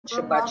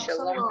Shabbat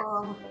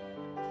Sholom.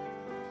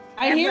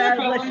 I hear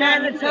about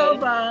Lashana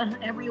Tova,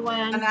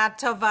 everyone. Shana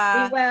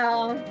Tova. Be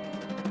well.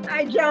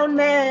 Hi, Joan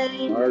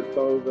May.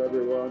 Tov,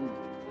 everyone.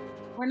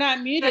 We're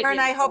not muted. Sharon,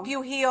 yet, I hope though.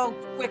 you heal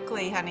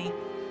quickly, honey.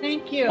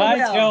 Thank you. Hi,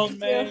 Well, Joan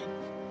May.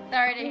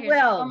 Sorry to We hear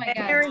will. Oh my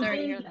God, Mary sorry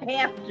to hear that.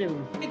 have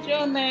to. Hey,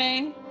 Joe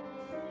May.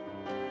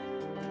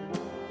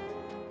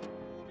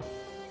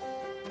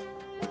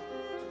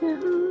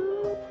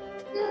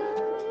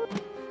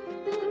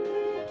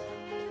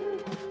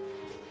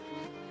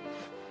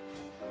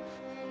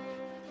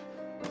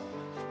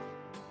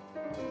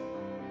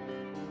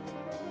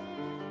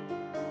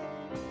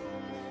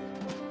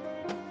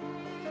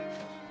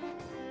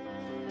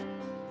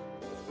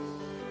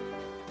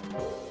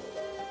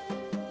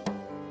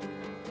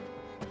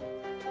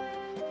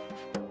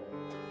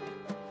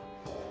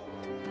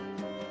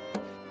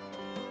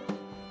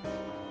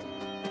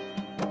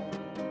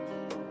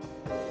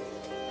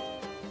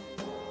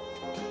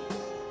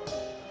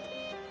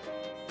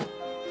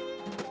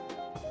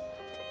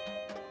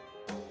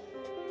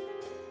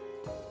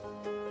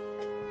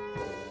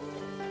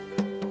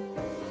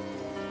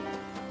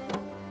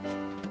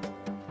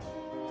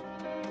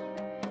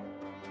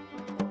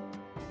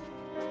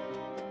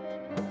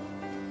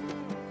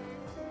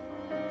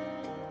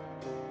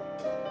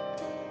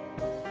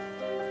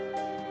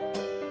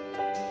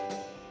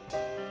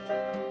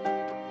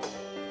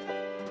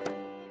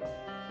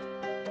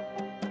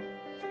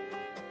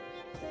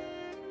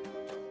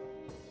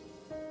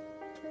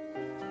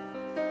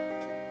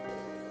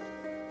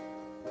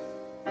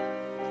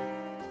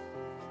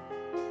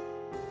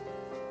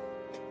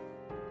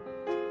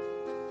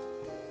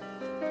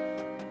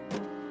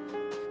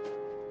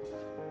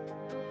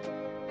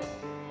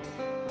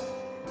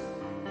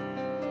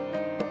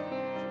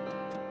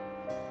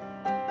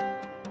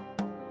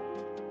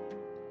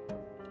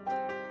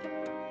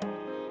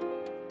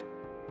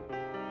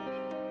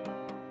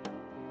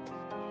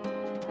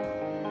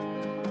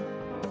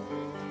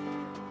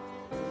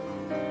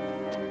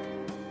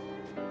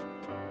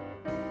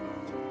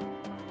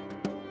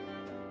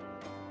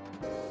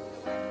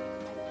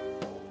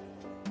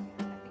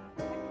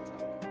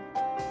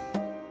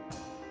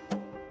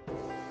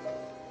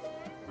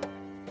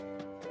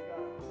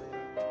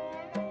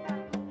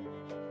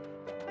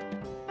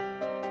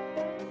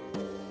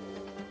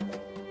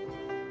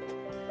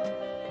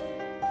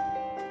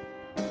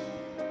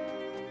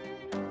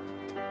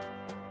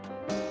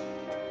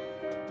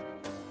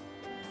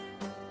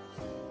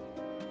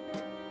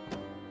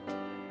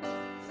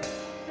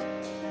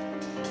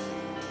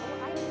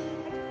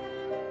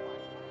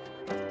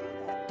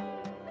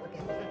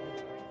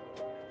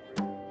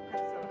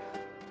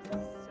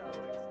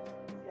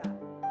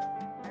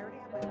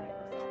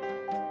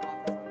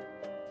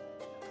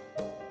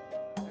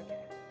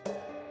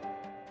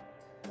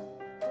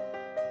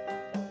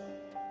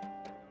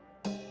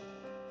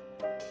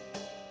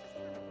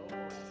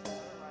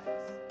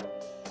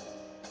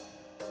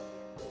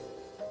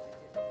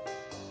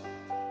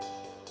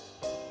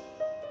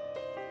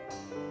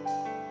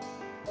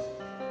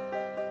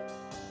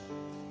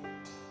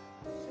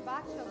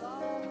 Shabbat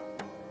Shalom.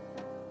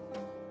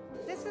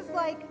 This is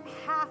like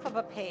half of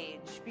a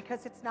page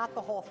because it's not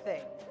the whole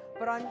thing.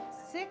 But on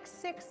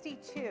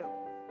 662,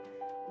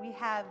 we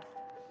have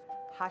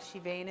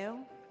Hashivenu.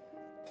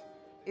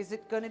 Is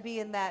it going to be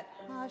in that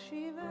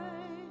Hashivenu?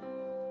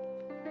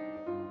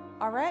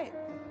 All right.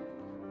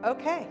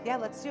 Okay, yeah,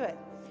 let's do it.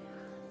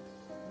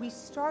 We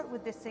start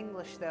with this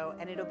English, though,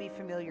 and it'll be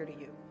familiar to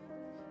you.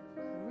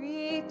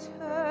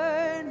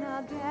 Return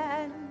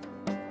again,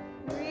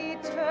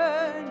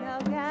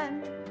 return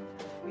again,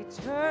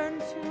 return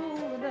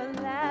to the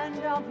land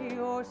of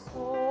your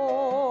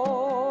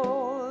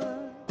soul.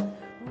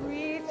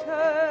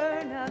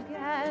 Return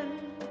again,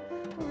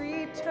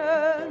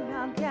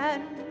 return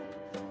again,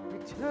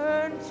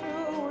 return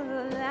to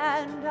the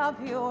land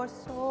of your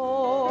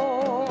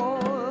soul.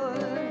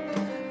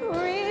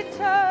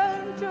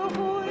 Return to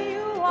who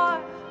you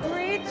are,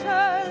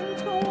 return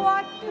to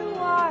what you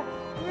are,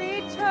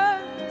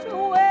 return to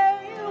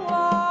where you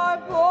are,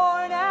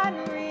 born and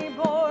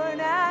reborn,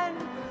 and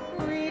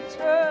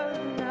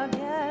return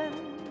again,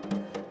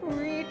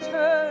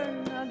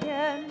 return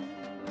again,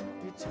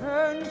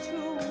 return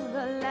to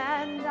the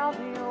land of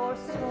your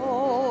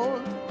soul.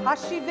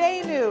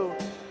 Hashivenu,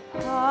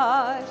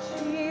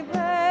 Hashivenu,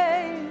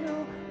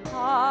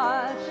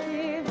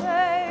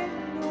 Hashivenu,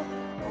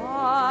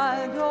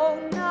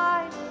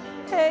 Adonai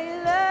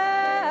Elecha,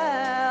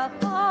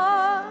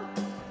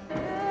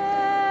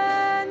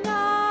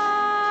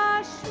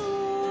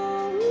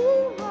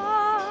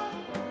 Benashuva,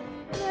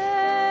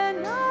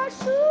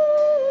 Benashuva,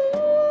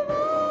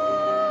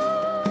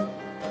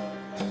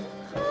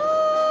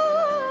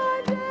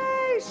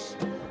 Chadesh,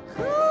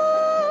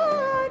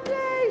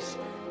 Chadesh,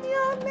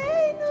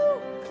 Yameinu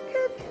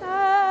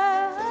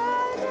Kekadem.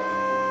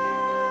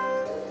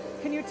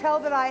 Can you tell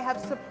that I have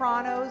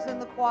sopranos in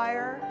the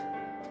choir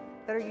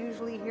that are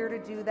usually here to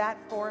do that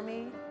for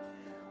me?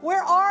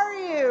 Where are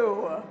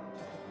you?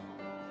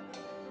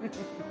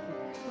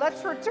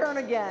 Let's return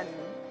again.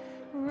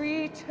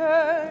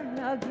 return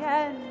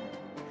again,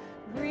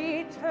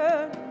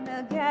 return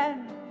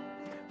again,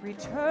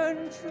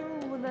 return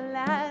to the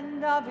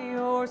land of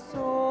your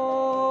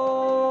soul.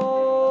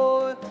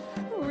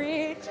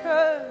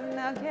 Return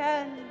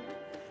again,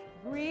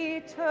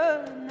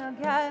 return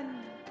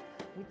again,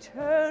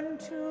 return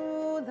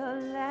to the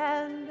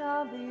land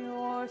of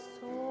your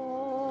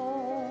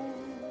soul.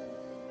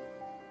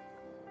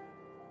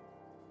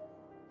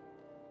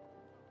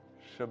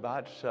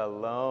 Shabbat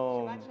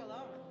Shalom. Shabbat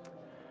shalom.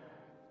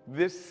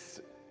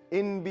 This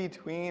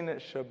in-between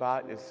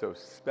Shabbat is so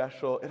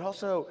special. It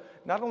also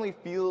not only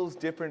feels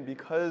different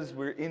because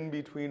we're in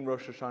between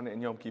Rosh Hashanah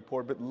and Yom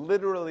Kippur, but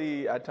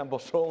literally at Temple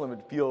Sholom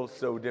it feels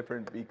so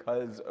different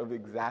because of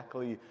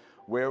exactly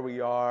where we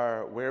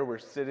are, where we're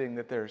sitting,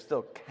 that there are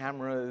still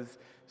cameras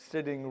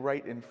sitting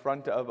right in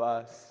front of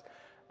us,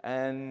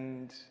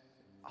 and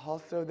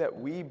also that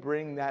we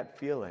bring that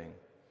feeling.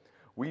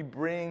 We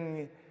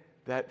bring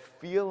that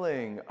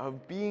feeling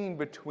of being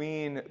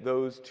between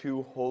those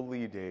two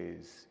holy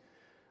days,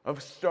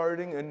 of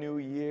starting a new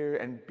year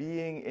and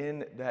being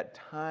in that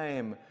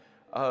time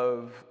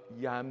of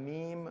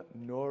Yamim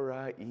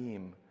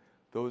Noraim,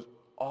 those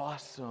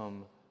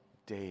awesome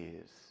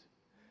days.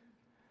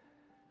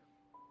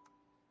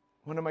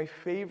 One of my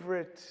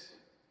favorite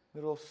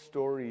little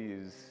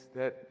stories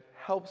that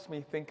helps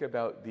me think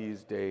about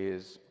these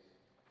days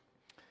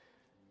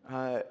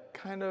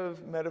kind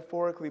of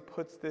metaphorically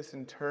puts this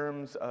in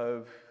terms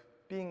of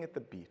being at the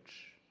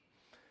beach.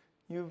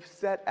 You've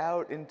set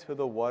out into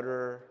the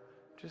water,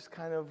 just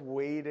kind of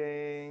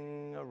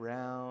wading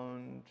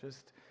around,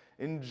 just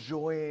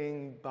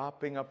enjoying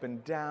bopping up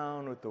and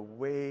down with the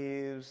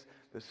waves.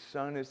 The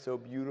sun is so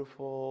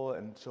beautiful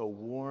and so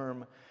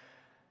warm.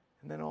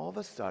 And then all of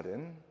a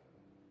sudden,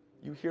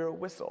 you hear a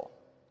whistle.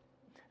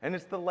 And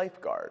it's the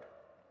lifeguard.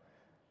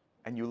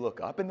 And you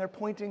look up and they're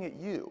pointing at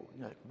you.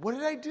 You're like, what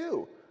did I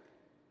do?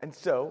 And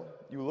so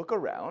you look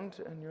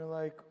around and you're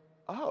like,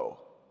 oh,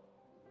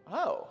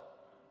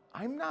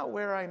 I'm not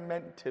where I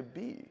meant to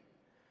be.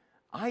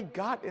 I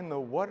got in the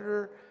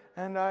water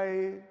and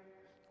I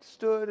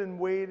stood and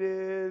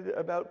waited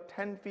about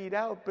 10 feet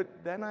out, but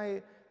then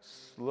I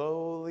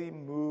slowly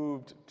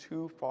moved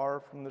too far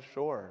from the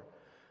shore.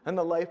 And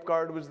the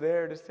lifeguard was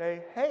there to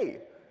say, hey,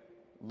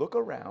 look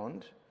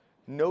around,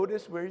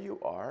 notice where you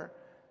are,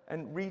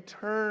 and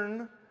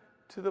return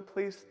to the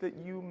place that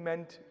you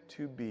meant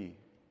to be.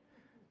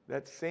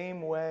 That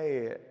same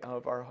way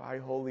of our high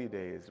holy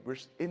days, we're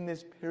in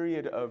this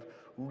period of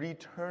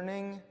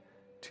returning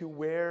to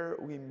where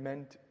we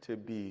meant to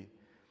be.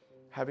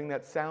 Having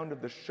that sound of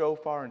the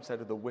shofar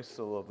instead of the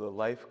whistle of the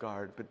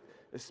lifeguard, but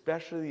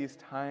especially these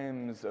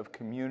times of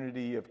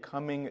community, of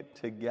coming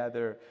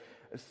together,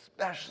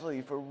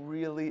 especially for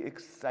really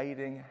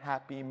exciting,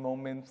 happy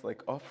moments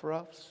like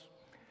Ofrafs.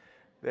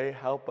 They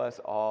help us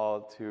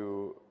all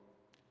to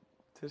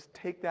just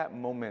take that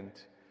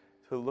moment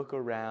to look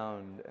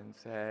around and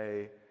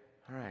say,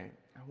 all right,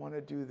 I want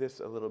to do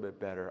this a little bit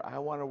better. I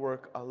want to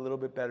work a little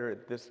bit better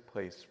at this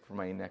place for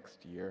my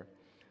next year.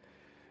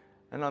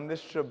 And on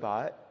this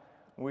Shabbat,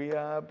 we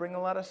bring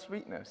a lot of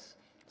sweetness.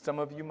 Some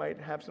of you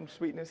might have some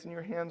sweetness in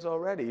your hands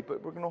already,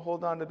 but we're going to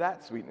hold on to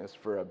that sweetness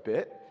for a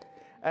bit,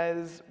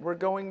 as we're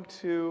going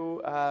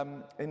to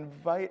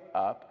invite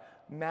up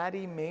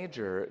Maddie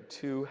Major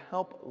to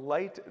help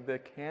light the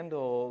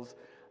candles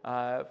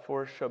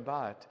for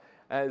Shabbat.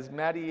 As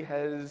Maddie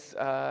has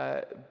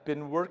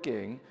been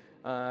working,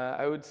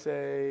 I would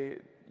say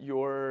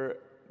you're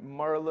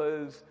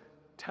Marla's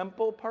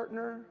temple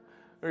partner,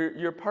 or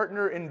your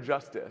partner in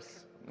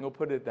justice. We'll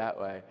put it that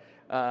way.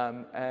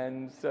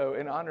 And so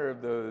in honor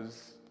of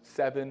those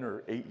 7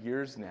 or 8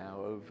 years now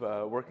of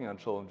working on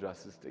Sholom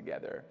Justice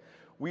together,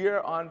 we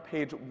are on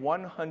page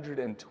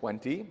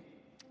 120.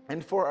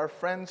 And for our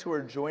friends who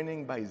are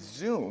joining by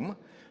Zoom,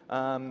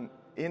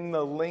 in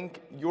the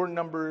link, your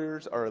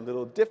numbers are a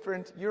little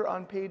different. You're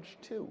on page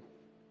 2.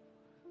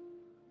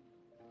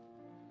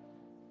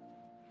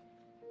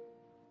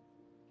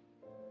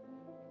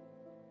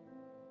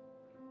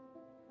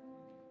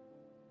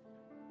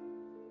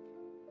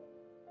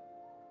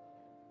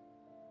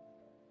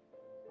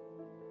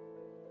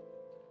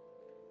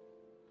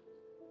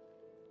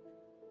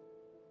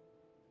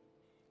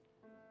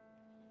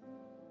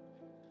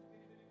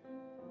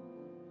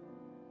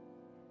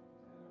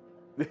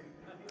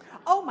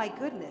 Oh my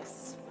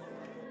goodness.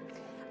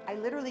 I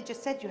literally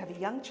just said you have a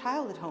young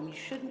child at home. You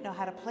shouldn't know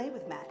how to play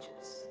with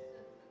matches.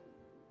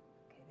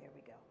 Okay, there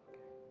we go. You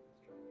can do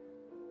it.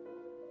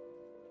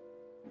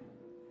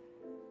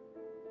 Yes.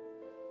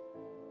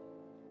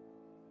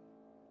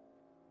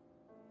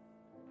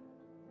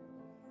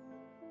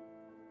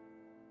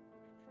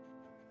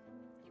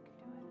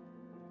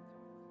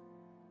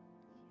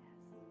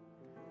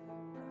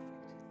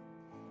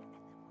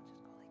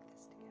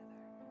 Perfect. And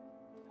then we'll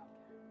just go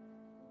like this together.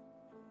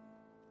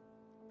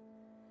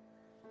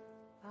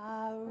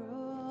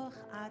 Baruch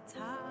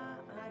atah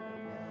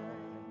Adonai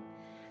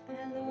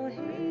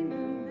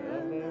Eloheinu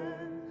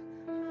melech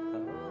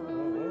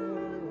haolam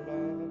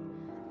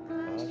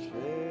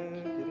asher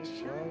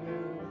kiddushanu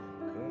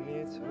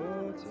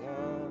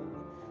mitzvotav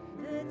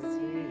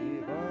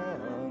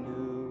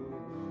v'tzivanu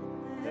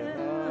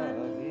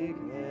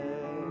lehavigner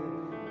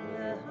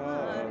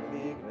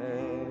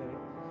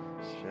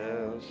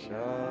shel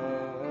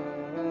Shabbat.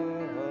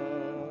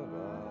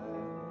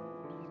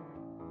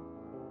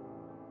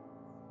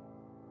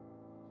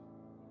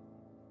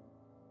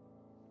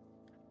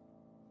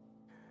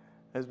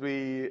 As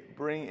we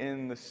bring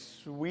in the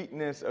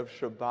sweetness of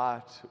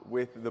Shabbat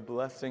with the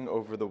blessing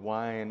over the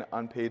wine,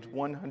 on page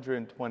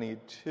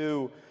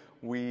 122,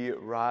 we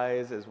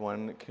rise as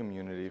one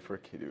community for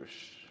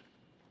Kiddush.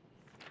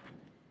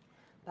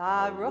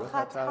 Baruch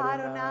atah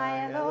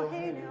Adonai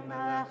Eloheinu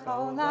melech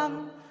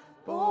haolam,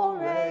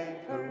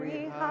 borei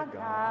peri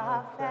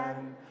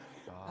hagafen.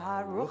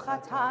 Baruch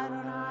atah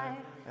Adonai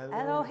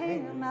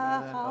Eloheinu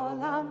melech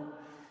haolam,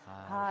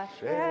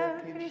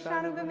 asher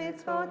kiddushanu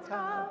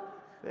b'mitzvotav,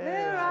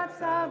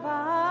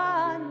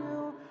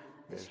 v'ratzavanu,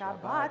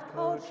 v'shabbat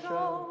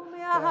kodsho,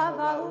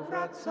 me'ahava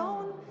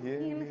uvratzon,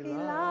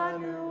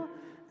 hilhilanu,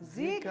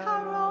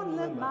 zikaron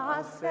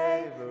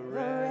lema'aseh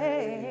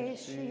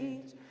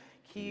v'reishit,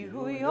 ki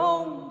hu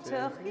yom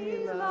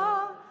techila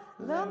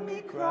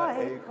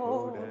lemikra'ei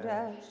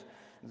kodesh,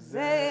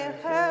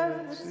 zecher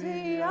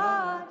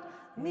l'tziyat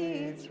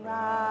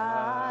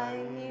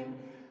Mitzrayim,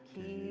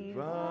 ki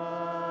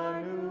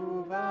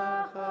banu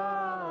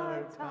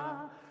v'acharta,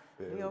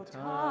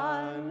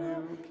 v'yotanu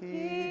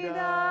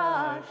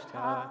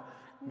kidashta,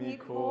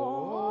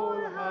 mikol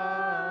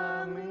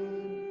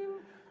hamim,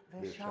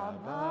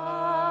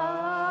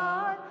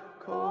 v'shabbat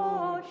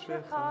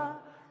kodshecha,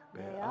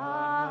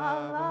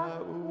 be'ahava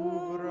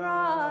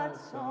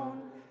uvratzon,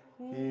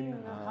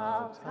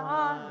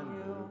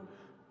 hinaltanu,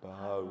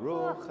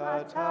 Baruch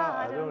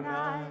atah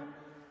Adonai,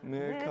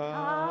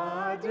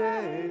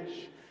 Mekadesh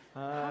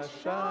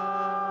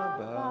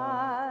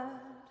HaShabbat.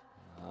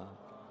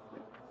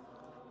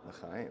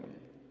 L'chaim.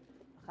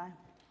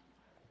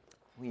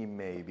 We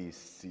may be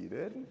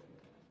seated.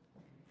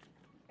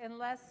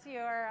 Unless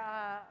you're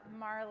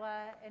Marla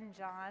and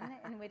John,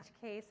 in which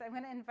case I'm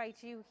going to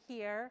invite you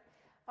here.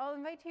 I'll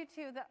invite you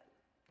to the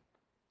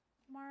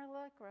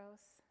Marla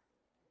Gross.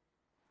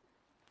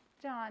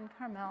 John,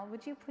 Carmel,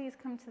 would you please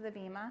come to the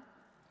bima?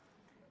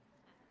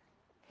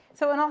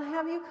 So, and I'll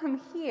have you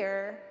come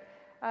here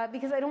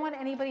because I don't want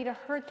anybody to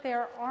hurt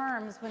their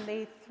arms when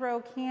they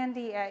throw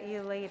candy at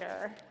you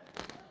later.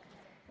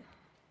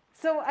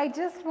 So I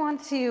just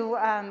want to,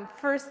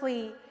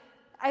 firstly,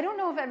 I don't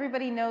know if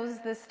everybody knows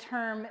this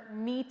term,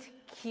 meet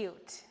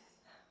cute.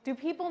 Do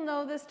people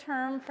know this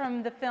term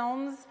from the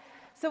films?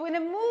 So in a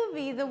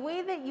movie, the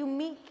way that you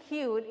meet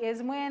cute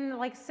is when,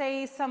 like,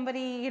 say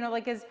somebody,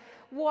 like is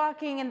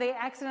walking and they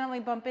accidentally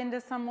bump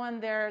into someone,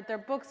 their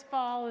books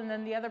fall, and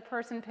then the other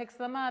person picks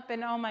them up,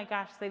 and oh my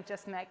gosh, they've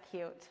just met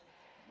cute.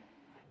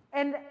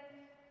 And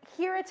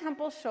here at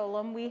Temple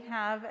Sholom, we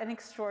have an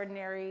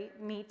extraordinary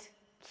meet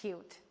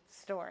cute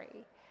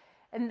story.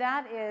 And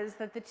that is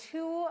that the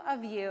two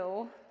of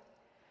you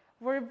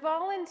were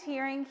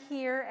volunteering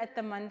here at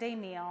the Monday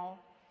meal,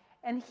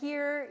 and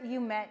here you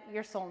met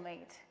your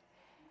soulmate.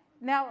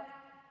 Now,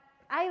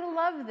 I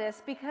love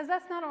this because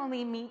that's not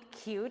only meet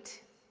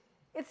cute,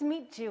 it's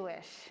meet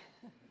Jewish.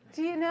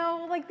 Do you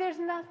know, there's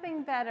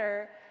nothing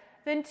better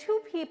than two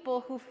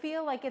people who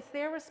feel like it's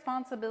their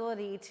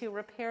responsibility to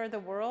repair the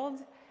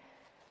world,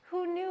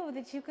 who knew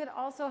that you could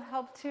also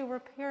help to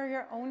repair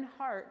your own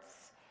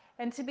hearts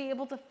and to be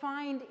able to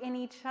find in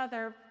each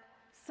other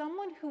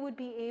someone who would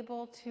be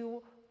able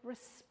to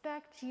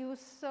respect you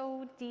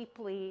so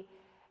deeply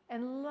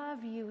and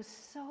love you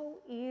so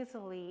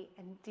easily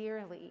and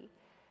dearly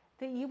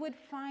that you would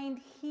find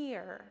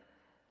here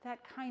that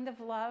kind of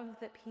love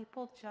that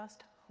people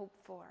just hope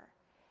for.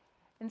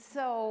 And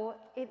so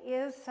it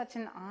is such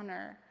an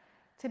honor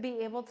to be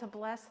able to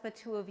bless the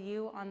two of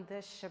you on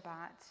this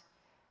Shabbat.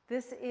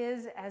 This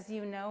is, as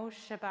you know,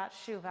 Shabbat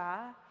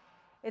Shuvah.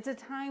 It's a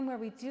time where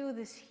we do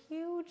this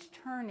huge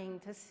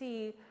turning to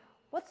see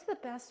what's the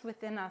best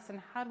within us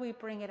and how do we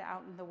bring it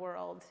out in the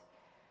world.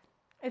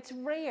 It's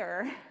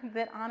rare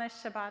that on a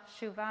Shabbat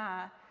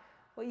Shuvah,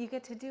 what you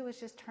get to do is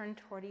just turn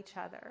toward each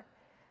other.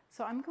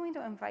 So I'm going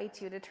to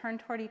invite you to turn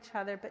toward each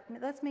other, but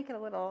let's make it a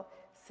little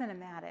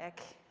cinematic.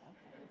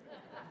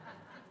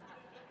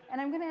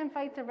 And I'm going to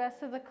invite the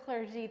rest of the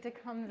clergy to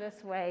come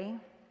this way.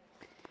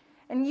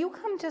 And you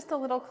come just a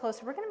little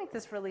closer. We're going to make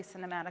this really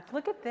cinematic.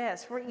 Look at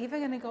this. We're even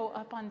going to go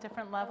up on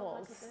different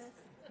levels.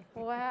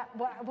 Wow.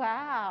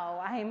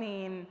 Wow. I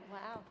mean,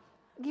 Wow.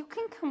 You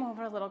can come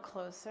over a little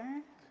closer.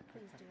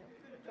 Please do.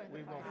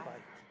 We won't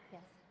fight.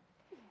 Yes.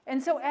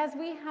 And so as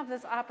we have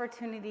this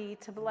opportunity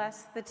to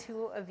bless the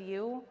two of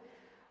you,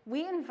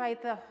 we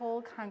invite the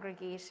whole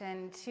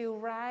congregation to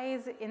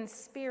rise in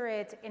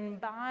spirit, in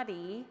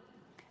body,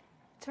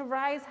 to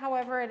rise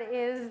however it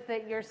is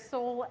that your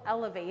soul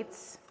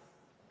elevates.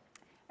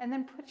 And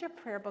then put your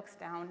prayer books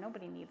down.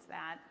 Nobody needs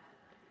that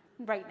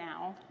right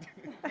now.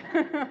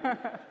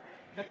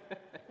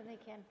 Then they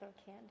can't throw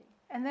candy.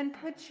 And then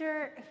put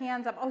your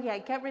hands up. Oh yeah,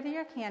 get rid of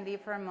your candy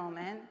for a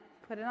moment.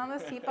 Put it on the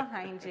seat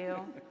behind you.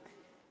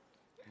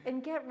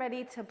 and get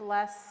ready to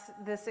bless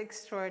this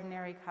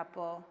extraordinary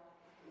couple.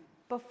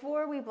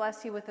 Before we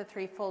bless you with the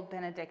threefold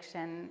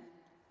benediction,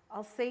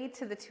 I'll say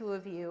to the two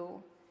of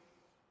you,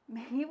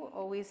 may you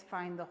always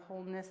find the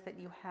wholeness that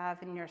you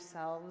have in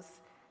yourselves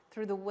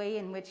through the way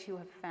in which you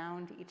have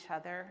found each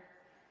other.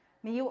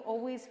 May you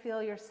always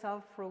feel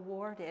yourself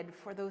rewarded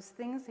for those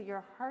things that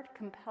your heart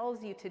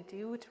compels you to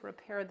do to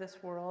repair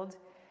this world,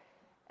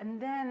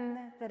 and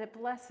then that it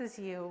blesses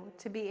you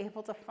to be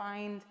able to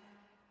find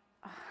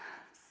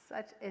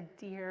such a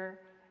dear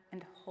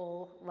and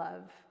whole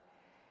love.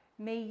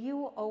 May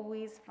you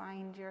always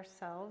find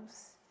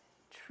yourselves,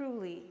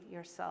 truly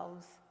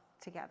yourselves,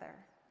 together.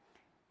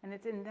 And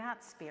it's in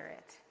that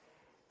spirit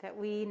that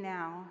we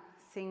now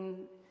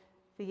sing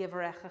the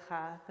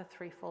Yivarechecha, the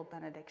threefold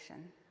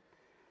benediction.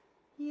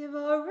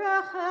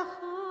 Yivarechecha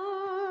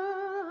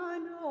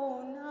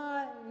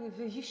Adonai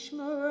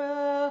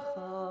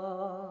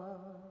v'yishmerecha.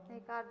 May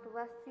God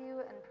bless you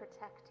and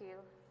protect you.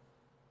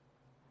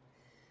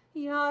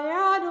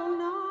 Yair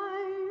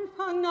Adonai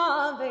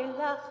panav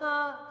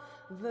elecha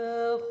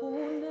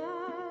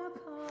v'chunecha.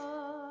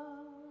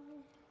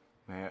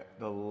 May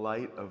the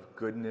light of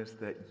goodness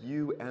that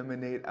you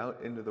emanate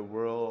out into the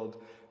world,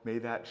 may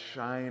that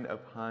shine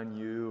upon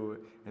you,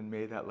 and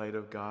may that light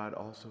of God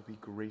also be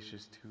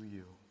gracious to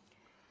you.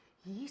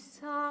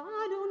 Yisa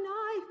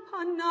Adonai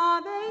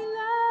panav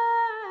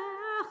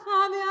elecha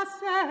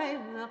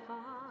v'yaseh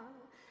lecha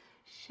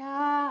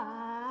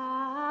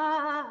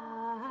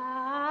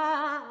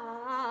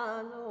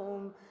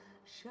shalom,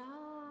 shalom.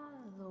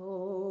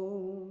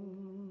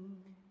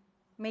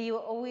 May you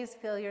always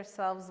feel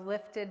yourselves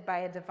lifted by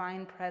a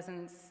divine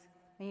presence.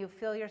 May you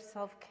feel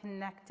yourself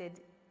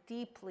connected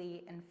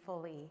deeply and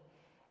fully.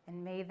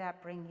 And may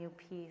that bring you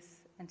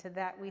peace. And to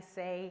that we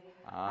say,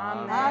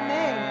 Amen.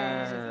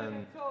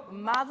 Amen.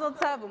 Mazel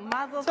tov,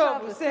 mazel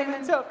tov,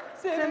 Simen tov,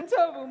 simen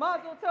tov,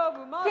 mazel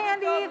tov, mazel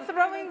candy tov,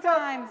 throwing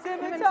time.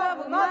 simen Simen tov,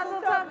 tov,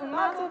 mazel tov,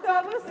 mazel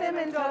tov,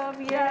 simen tov,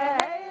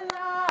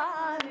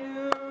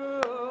 Yehelanu,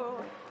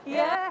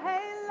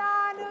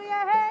 Yehelanu,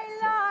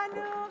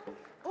 Yehelanu,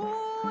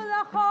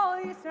 Ulachol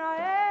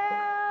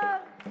Yisrael.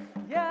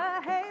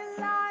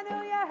 Yehelanu,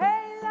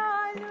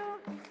 Yehelanu,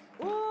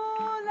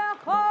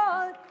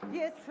 Ulachol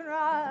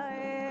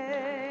Yisrael.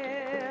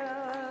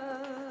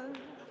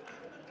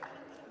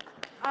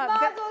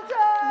 Mazel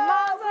tov!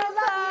 Mazel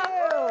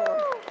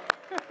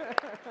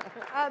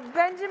tov!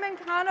 Benjamin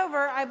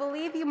Conover, I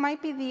believe you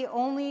might be the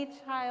only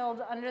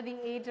child under the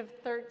age of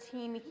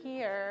 13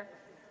 here.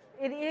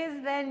 It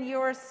is then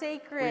your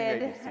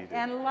sacred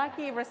and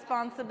lucky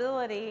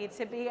responsibility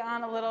to be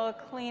on a little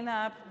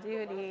cleanup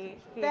duty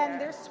here. Ben,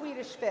 they're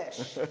Swedish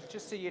fish,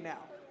 just so you know.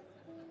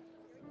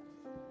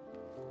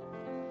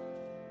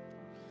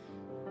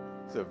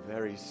 It's a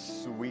very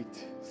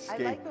sweet I scape.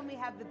 like when we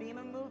have the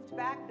bima moved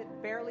back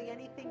that barely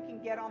anything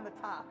can get on the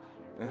top.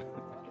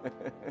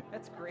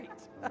 That's great.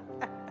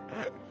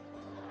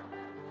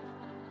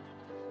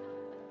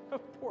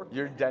 Poor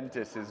Your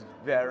dentist is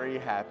very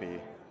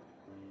happy.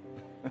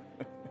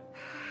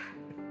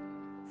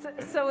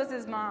 So is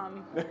his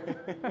mom.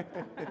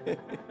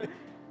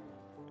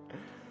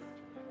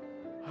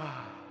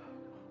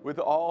 With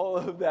all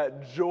of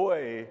that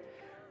joy,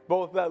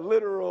 both that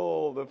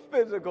literal, the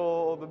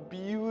physical, the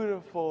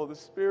beautiful, the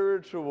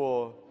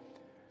spiritual,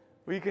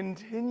 we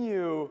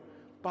continue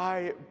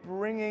by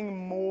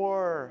bringing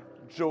more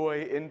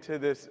joy into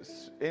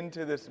this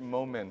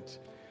moment.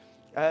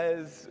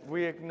 As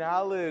we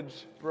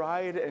acknowledge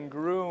bride and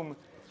groom,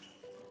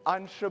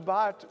 on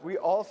Shabbat, we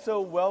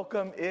also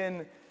welcome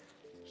in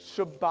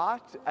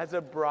Shabbat as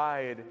a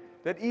bride,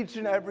 that each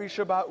and every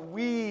Shabbat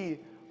we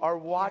are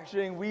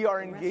watching, we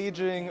are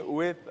engaging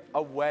with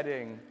a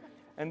wedding.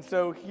 And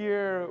so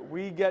here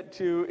we get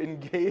to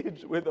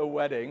engage with a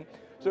wedding.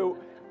 So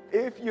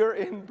if you're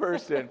in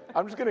person,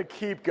 I'm just gonna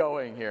keep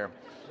going here.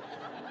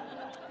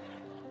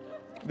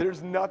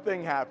 There's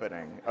nothing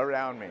happening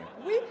around me.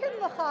 We can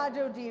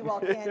lachadodi while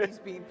candy's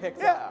being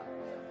picked Yeah.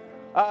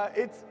 up.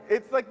 It's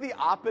like the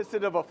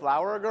opposite of a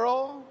flower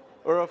girl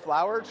or a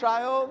flower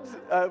child.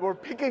 We're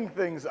picking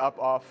things up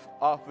off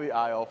the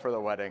aisle for the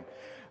wedding.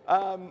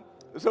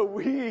 So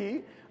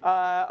we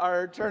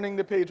are turning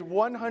to page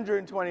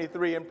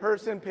 123 in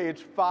person,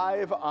 page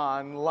 5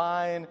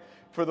 online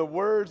for the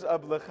words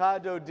of Lecha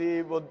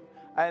Dodi.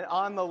 And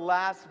on the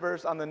last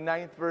verse, on the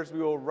 9th verse, we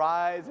will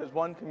rise as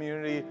one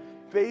community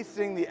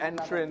facing the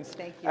entrance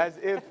as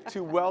if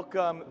to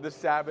welcome the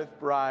Sabbath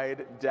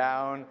bride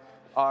down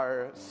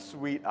our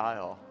sweet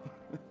aisle.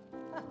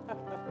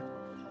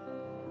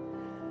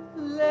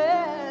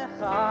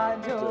 Lecha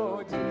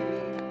Dodi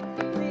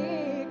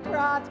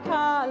likrat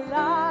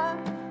kala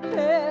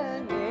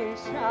pnei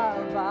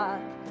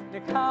Shabbat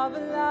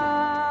nekavla.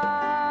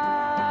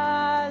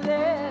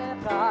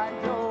 Lecha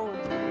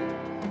Dodi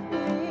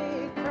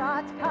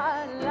likrat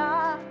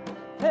kala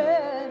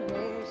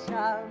pnei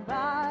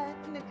Shabbat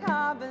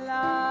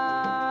nekavla.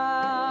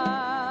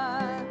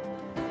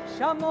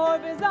 Shamor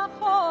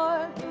v'zachor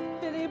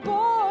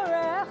v'dibor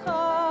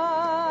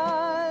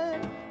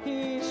echad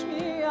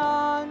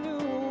hishmi'anu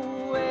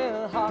el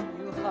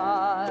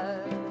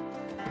echad,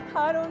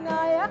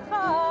 Adonai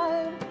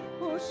echad,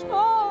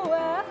 u'shmo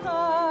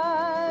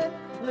echad,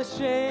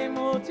 l'shem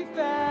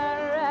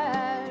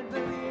u'tiferet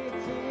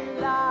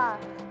v'litila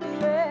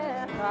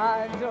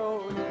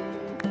lechadoni,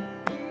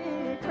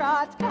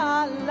 likrat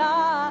kala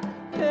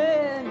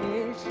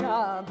p'nei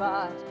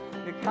Shabbat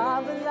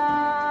v'kabbalah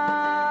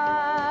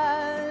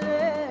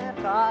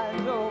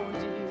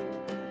lechadoni,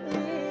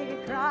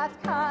 likrat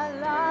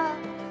kala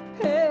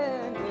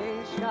p'nei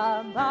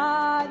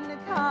Shabbat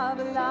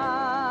v'kabbalah.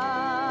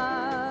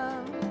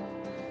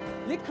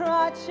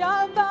 Likrat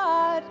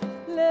Shabbat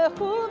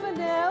lechu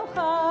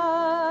v'neucha,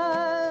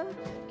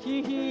 ki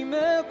hi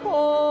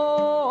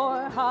mekor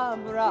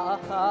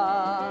habracha.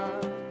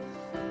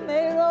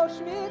 Merosh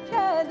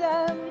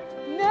mikedem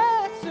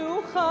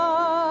nesucha,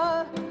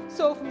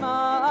 sof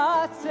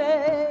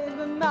ma'aseh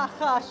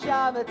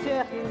v'machasha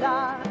v'techila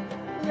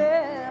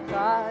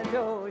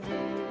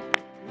lechadoni,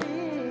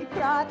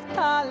 likrat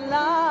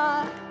kala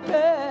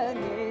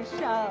p'nei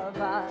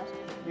Shabbat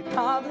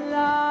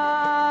v'kabbalah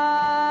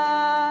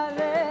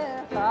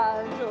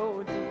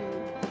lechadoni,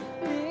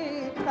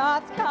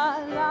 likrat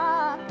kala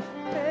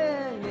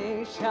p'nei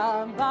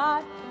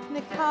Shabbat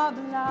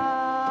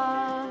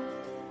v'kabbalah.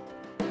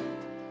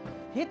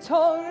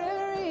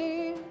 Hitoreri,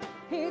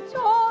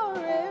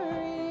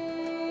 hitoreri,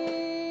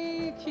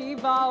 ki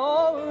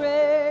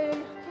ba'oreh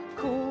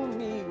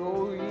kumi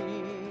ori,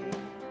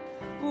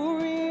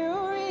 uri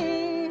uri,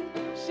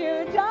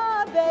 shir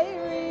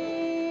daveri,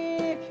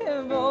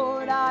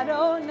 kevod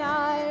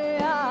Adonai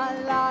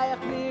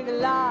alayach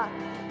nigla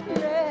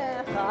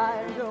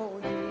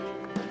lechadoni,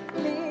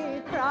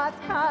 likrat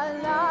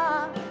kala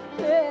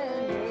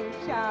p'nei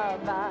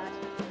Shabbat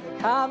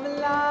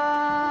v'kabbalah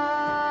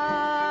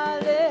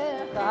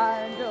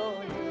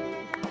lechadoni,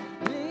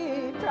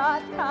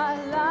 likrat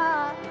kala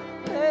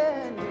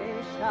p'nei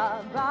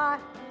Shabbat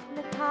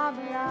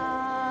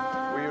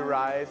v'kabbalah. We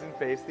rise and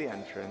face the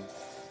entrance.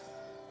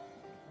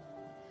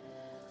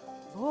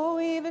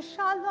 Boi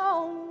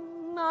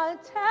v'shalom al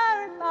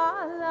teret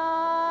ba'ala,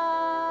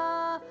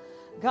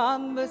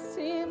 gam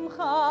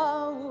b'simcha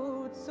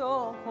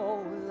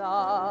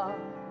u'tzola,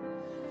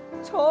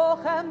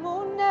 toch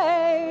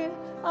emunei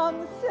am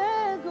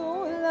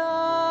segula,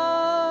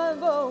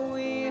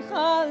 boi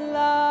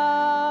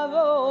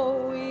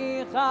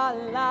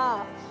chala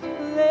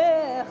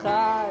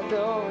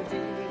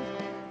lechadodi,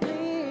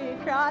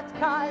 likrat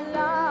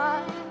kala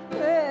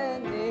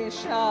p'nei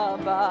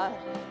Shabbat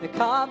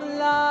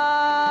v'kabbalah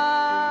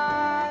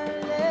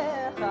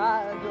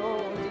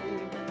lechadodi,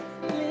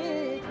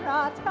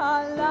 likrat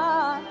kala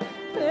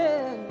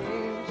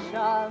p'nei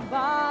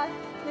Shabbat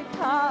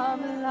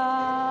v'kabbalah.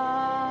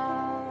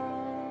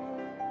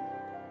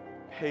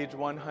 Page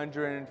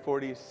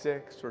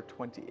 146 or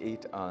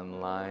 28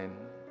 online.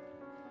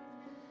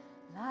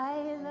 Lai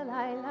la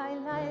lai lai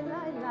lai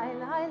lai lai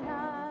lai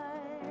lai,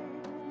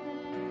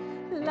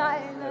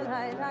 lai la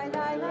lai lai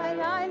lai lai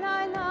lai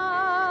lai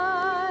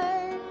lai,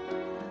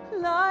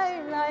 lai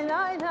lai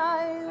lai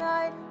lai lai lai lai lai lai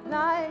lai, lai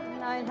la lai lai lai lai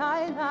lai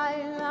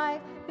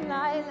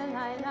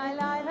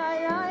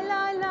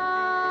lai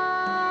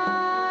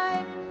lai,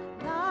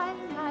 lai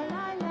lai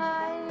lai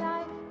lai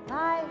lai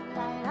lai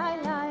lai lai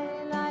lai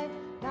lai,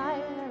 lai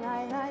la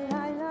lai lai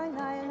lai lai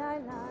lai lai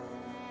lai.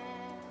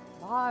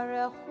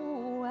 Baruch hu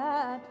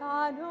et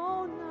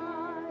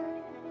Adonai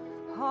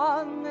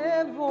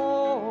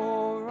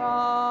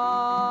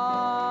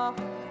HaMevorach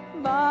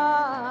Baruch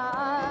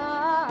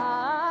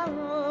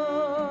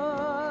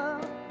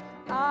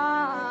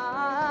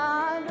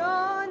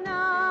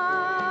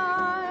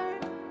Adonai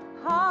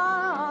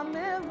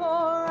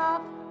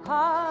HaMevorach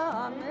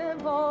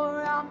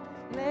HaMevorach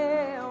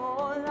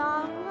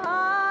le'olam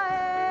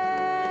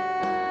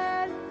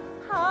ha'ed,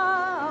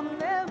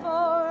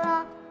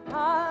 HaMevorach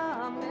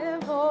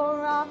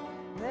HaMevorach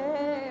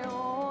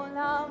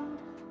le'olam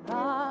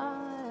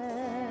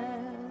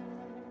ha'ed.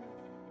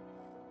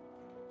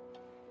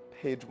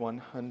 Page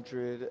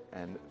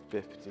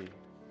 150.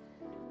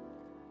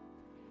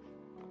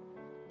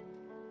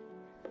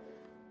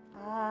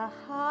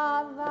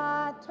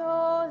 Ahavat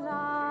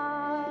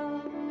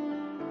olam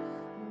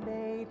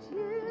Beit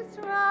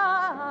Yisrael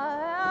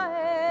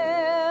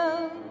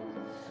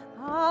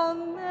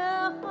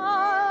Amecha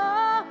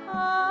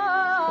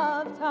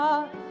ahavta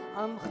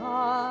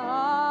Amcha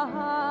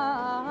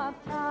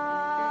ahavta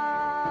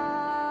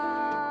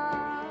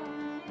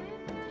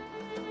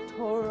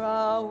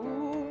Torah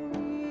u'mitzvot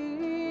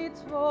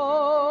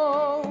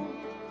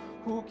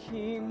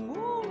Hukim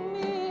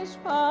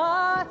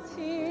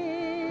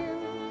u'mishpatim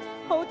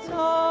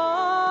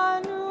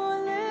Otanu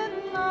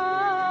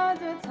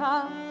limadeta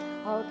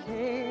Al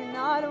kein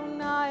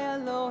Adonai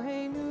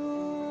Eloheinu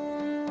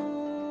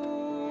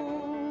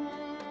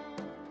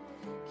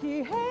Ki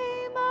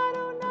heim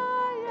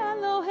Adonai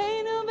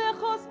Eloheinu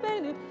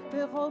v'chosbenu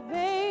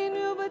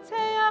v'cholbenu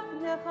v'teach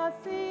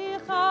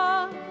nechasicha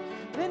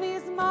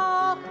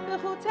v'nizmach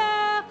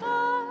b'chutecha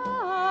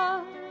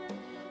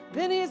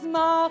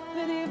v'nizmach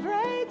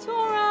v'divrei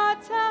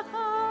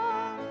Toratecha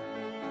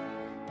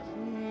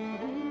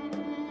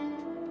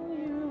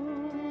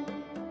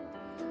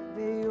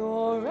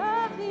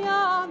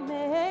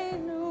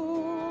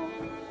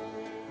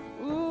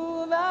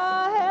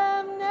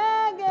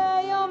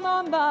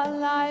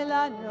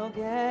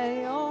נוגה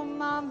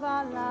יומם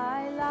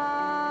ולילה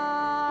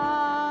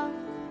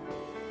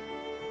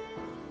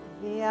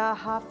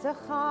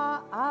ואהבתך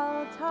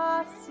אל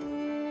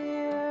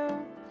תסיר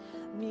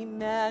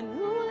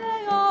ממנו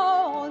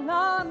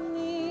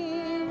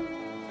לעולמים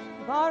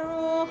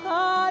ברוך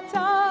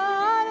אתה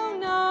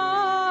אדוני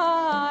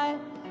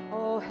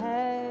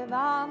אוהב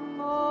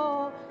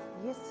עמו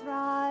Yisrael.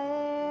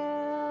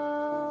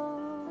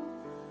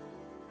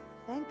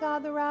 Thank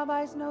God the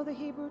rabbis know the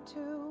Hebrew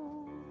too.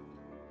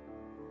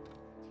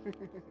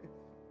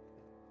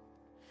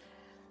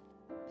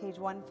 Page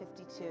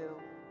 152.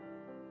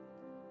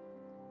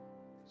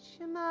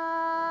 Shema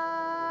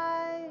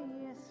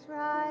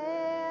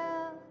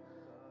Yisrael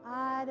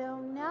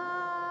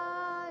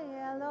Adonai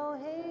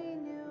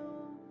Eloheinu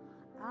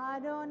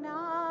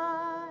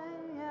Adonai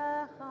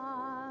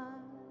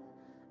Echad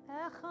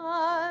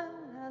Echad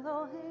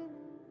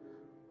Eloheinu.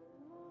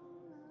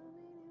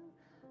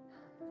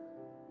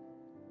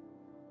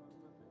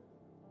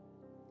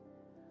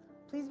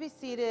 Please be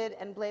seated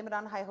and blame it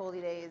on High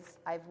Holy Days.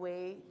 I've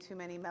way too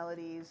many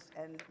melodies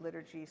and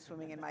liturgy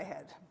swimming in my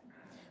head.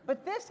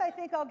 But this I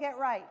think I'll get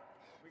right.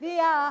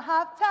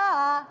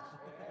 V'ahavta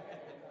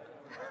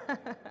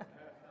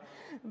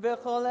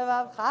v'chol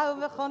levavcha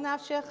v'chol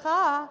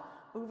nafshecha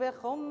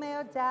v'chol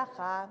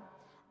me'odecha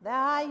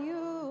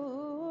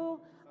v'hayu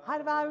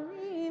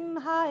hadvarim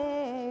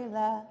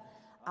ha'ele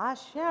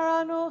asher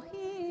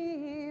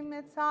anochi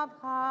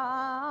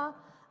mitzavcha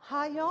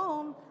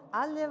hayom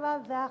al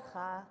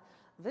levavecha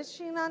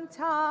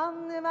v'shinantam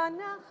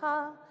levanecha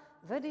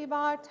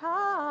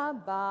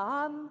v'dibarta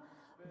bam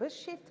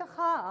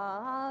b'shivtecha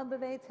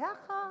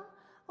b'beitecha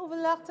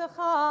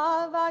uv'lechtecha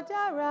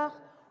v'aderech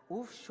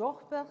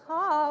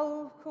uv'shochbecha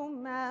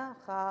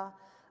uv'kumecha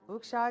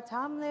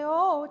uv'kshartam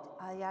leot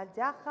al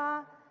yadecha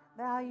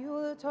v'hayu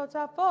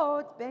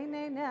l'totafot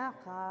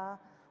b'neinecha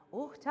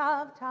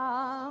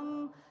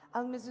וכתבתם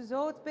על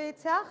מזוזות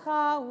ביתך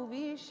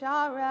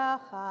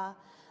ובשעריך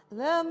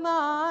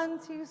למען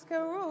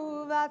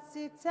תזכרו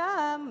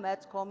ועשיתם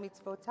את כל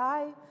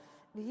מצוותיי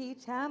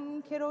והייתם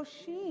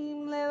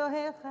קדושים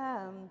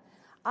לאלוהיכם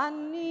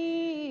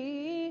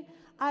אני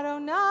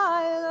אדוני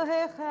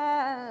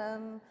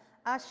אלוהיכם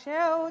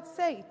אשר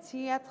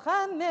הוצאתי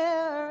אתכם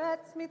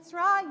מארץ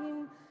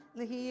מצרים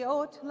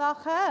להיות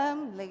לכם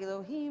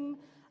לאלוהים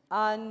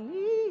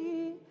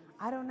אני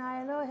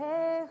Adonai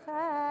Elohechem.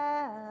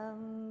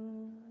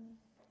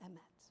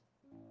 Emet.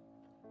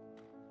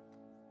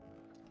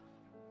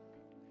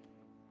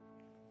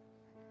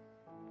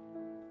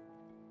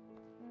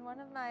 In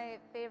one of my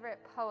favorite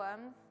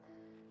poems,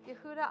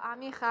 Yehuda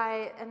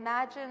Amichai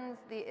imagines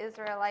the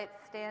Israelites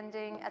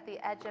standing at the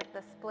edge of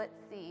the split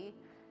sea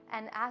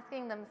and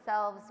asking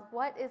themselves,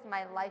 what is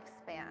my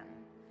lifespan?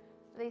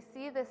 They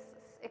see this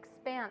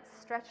expanse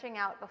stretching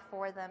out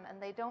before them and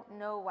they don't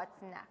know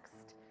what's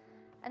next.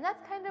 And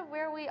that's kind of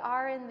where we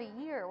are in the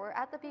year. We're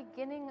at the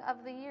beginning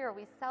of the year.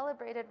 We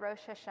celebrated Rosh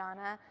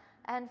Hashanah,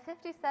 and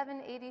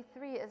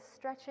 5783 is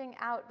stretching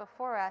out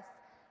before us.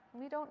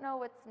 We don't know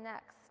what's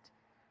next.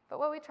 But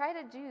what we try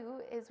to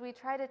do is we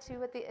try to do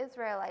what the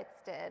Israelites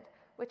did,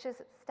 which is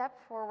step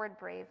forward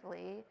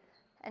bravely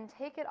and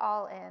take it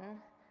all in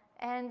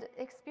and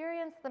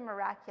experience the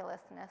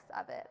miraculousness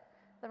of it.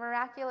 The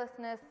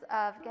miraculousness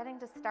of getting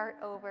to start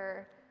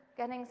over,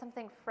 getting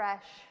something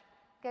fresh,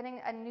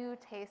 getting a new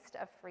taste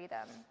of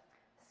freedom.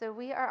 So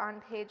we are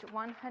on page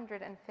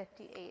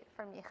 158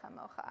 from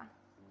Yichamocha.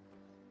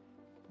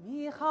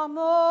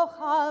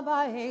 Yichamocha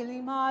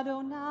ba'elim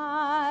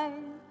Adonai,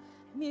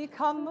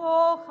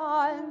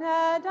 Yikamocha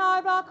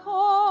nedar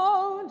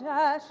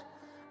b'kodesh,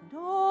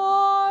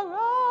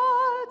 Dora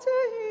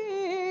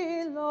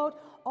tehilot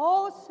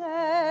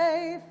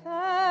osei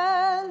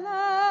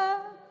feleh,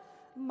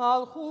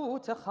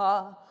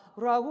 Malchutecha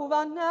ra'u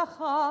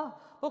v'necha,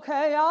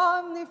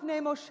 וקיים לפני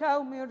משה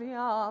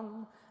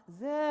ומרים,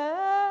 זה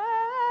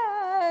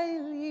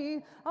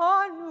לי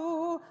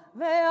ענו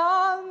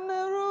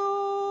ואמרו,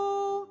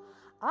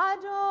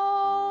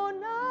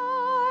 אדוני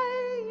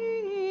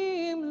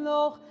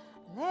ימלוך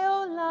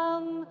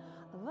לעולם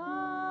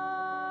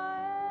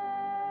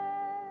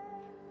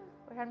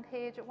We're on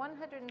page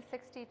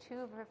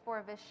 162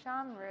 before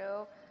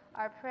Vishamru,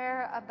 our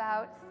prayer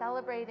about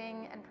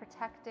celebrating and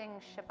protecting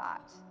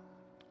Shabbat.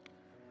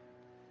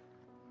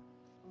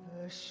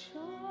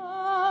 ושמרו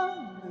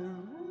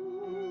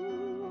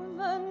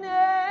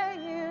בני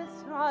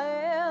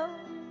ישראל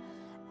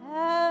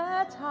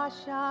את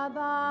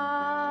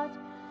השבת,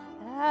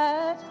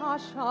 את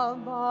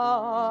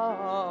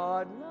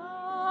השבת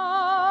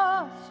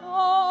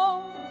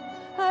לעשות,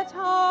 את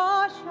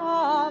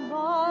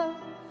השבת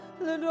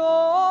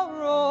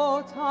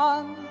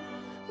לדורותם,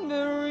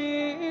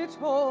 ברית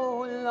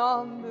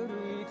עולם,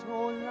 ברית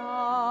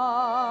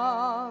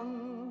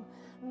עולם.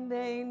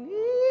 ביני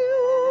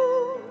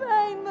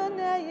ובין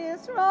בני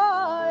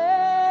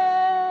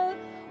ישראל,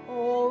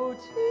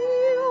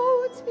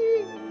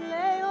 אותי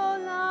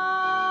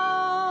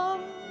לעולם.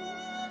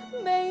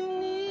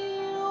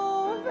 ביני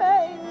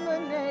ובין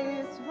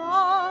בני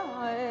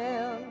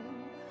ישראל,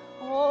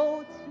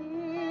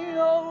 אותי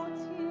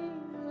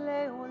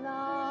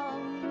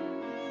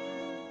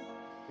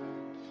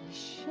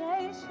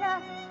Sheshet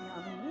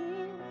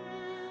Yamim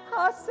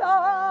Asa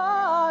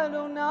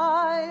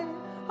Adonai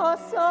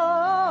Asa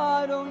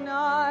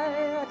Adonai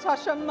Et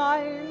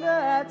hashamayim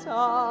ve'et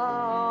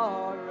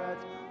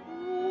haaretz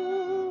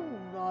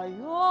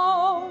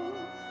U'bayom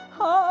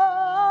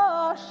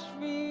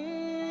hashvi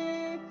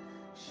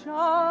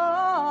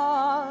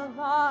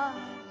Shabbat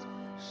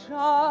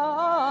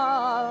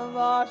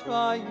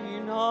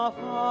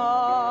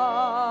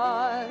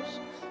vayinafash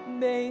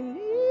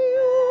Beini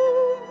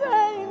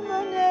uvein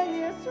bnei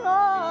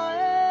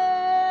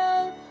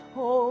Yisrael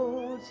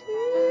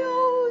Oti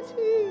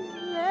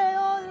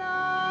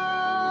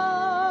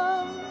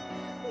leolam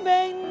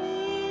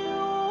Beini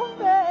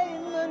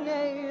uvein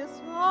bnei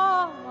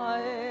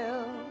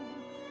Yisrael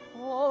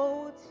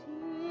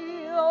Oti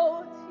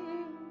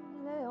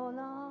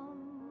leolam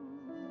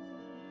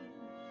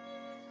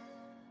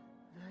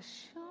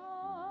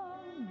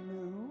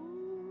V'shamru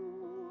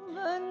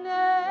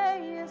b'nei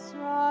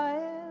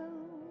Yisrael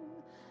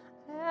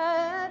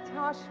et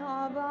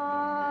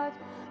HaShabbat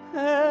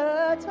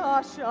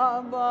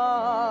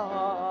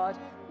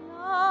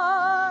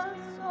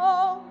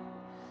La'asot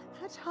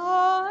et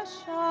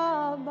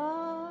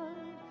HaShabbat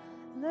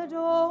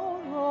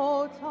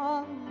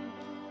L'dorotam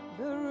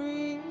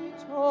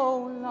B'rit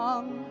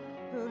olam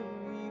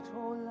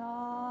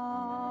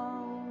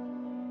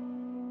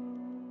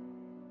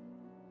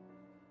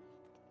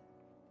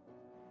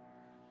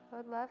I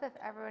would love if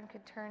everyone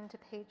could turn to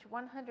page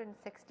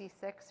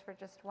 166 for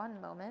just one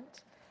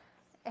moment.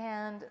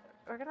 And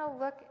we're going to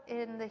look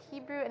in the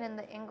Hebrew and in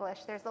the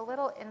English. There's a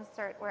little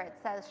insert where it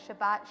says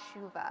Shabbat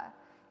Shuvah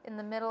in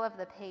the middle of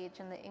the page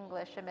in the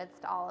English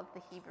amidst all of the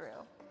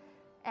Hebrew.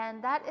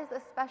 And that is a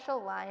special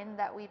line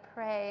that we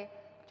pray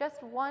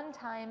just one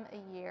time a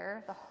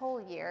year, the whole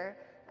year,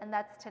 and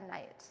that's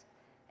tonight.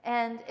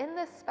 And in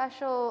this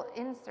special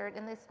insert,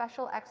 in these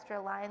special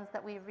extra lines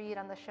that we read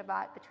on the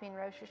Shabbat between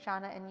Rosh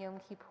Hashanah and Yom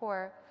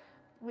Kippur,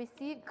 we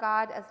see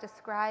God as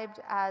described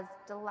as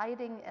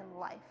delighting in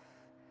life.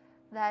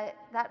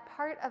 That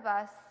part of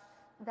us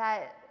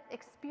that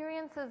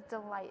experiences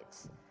delight,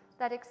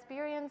 that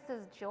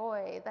experiences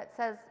joy, that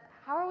says,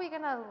 how are we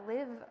going to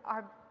live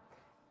our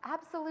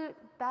absolute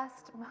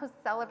best,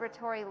 most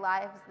celebratory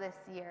lives this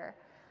year?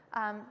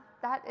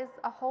 That is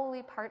a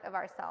holy part of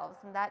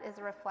ourselves, and that is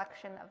a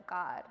reflection of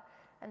God.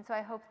 And so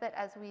I hope that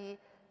as we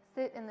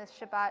sit in this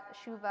Shabbat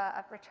Shuvah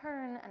of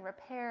return and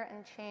repair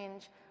and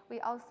change, we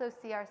also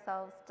see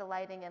ourselves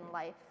delighting in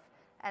life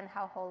and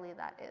how holy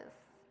that is.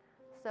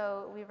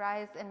 So we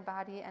rise in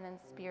body and in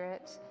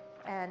spirit,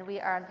 and we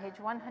are on page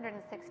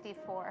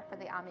 164 for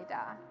the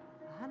Amidah.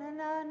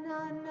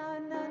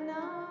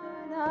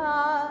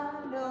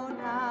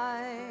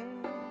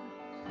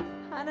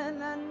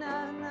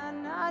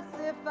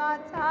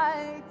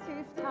 Sifatai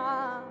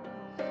tiftach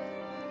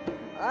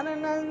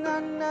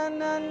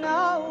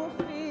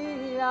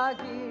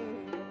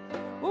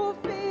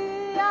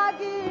ufi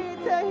agi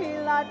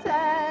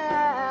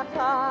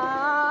tehilatecha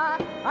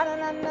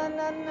Adonai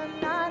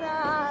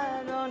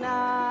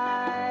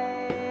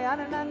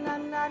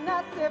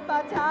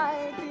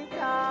sifatai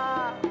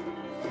tiftach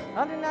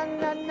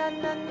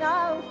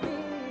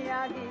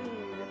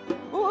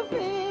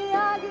ufi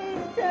agi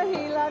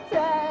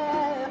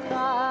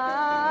tehilatecha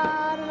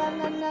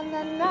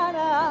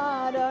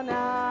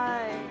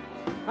Adonai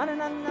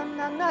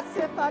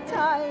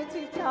sifatai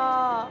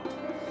tiftach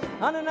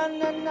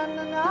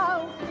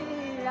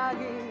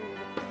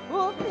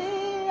ufi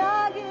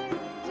agi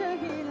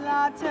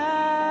tehilatecha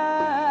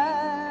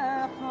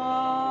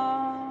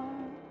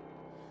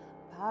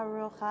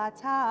Baruch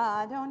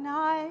atah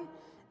Adonai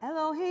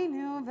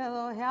Eloheinu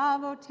v'Elohei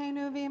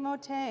avotenu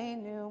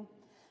v'imotenu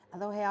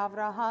Elohei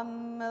Avraham,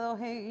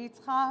 Elohei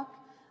Yitzchak,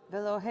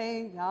 v'Elohei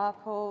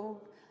Yaakov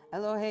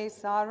Elohei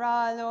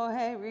Sarah,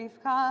 Elohei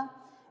Rivka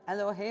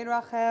Elohei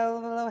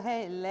Rachel,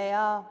 v'Elohei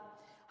Leah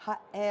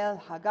Ha'el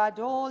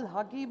Hagadol,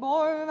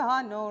 Hagibor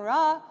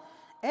v'Hanora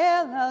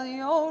El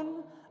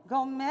Elyon,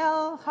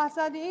 Gomel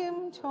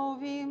Chasadim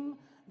Tovim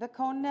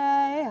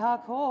V'Konei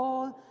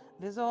Hakol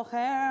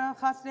V'Zocher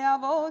Chasdei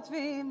Avot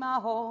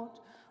v'Imahot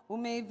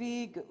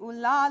U'Mevi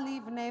Geula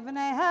Livnei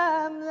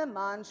V'neihem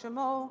Leman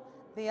Shemo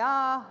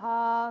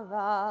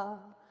V'Ahava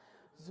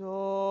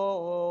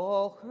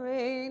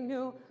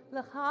Zochreinu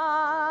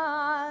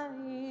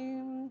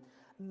L'chaim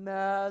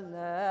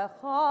Melech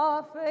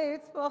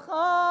Hafetz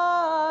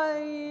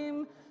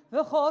B'chaim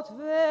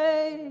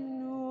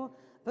V'chotveinu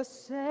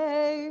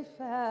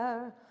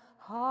B'sefer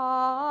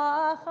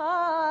HaChaim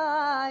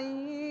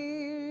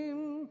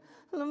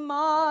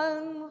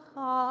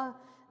L'mancha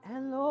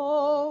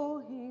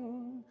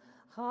Elohim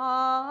Chaim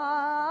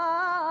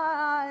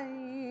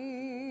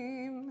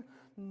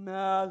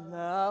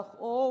Melech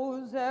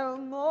Ozer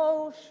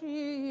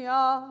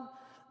Moshiach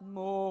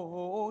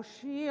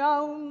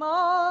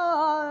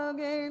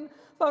U'Magen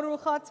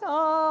Baruch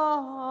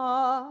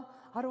atah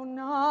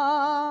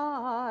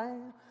Adonai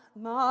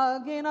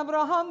Magen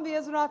Avraham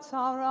v'Ezrat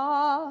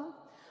Sarah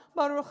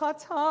Baruch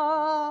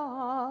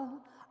atah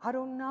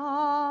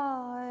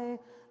Adonai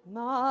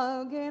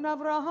Magen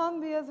Avraham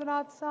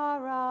v'Ezrat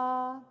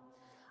Sarah.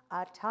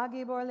 אתה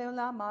גיבור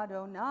לעולם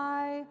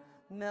אדוני,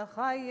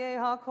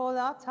 מחיה הכל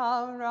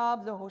אתה רב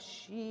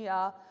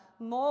להושיע,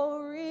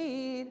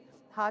 מוריד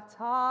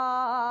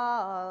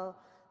הטל,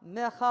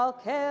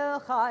 מכלכל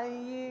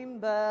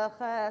חיים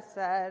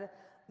בחסד,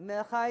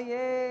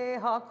 מחיה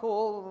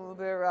הכל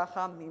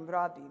ברחמים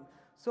רבים,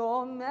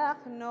 צומח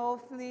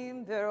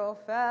נופלים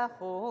ורופא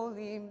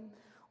חולים,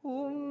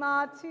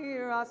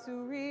 ומתיר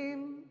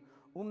אסורים,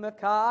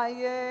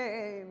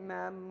 ומקיים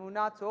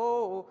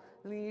אמונתו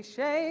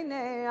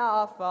לשני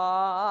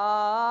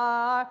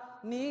עפר,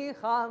 מי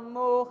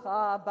כמוך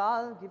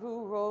בעל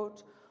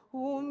גבורות,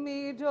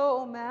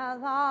 ומידו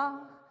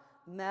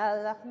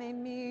מלך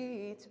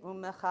ממית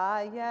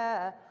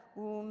ומחיה,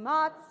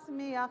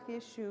 ומצמיח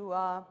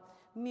ישוע,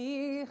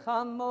 מי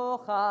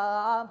כמוך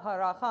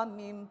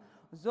הרחמים,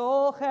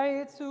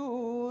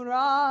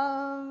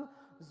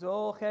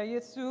 זוכר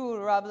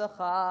יצורם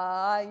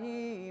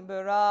לחיים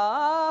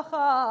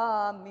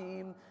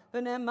ברחמים,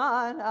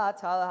 ונאמן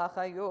אתה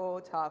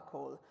החיות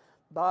הכל.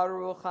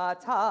 ברוך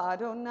אתה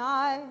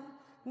אדוני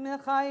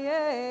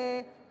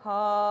מחיה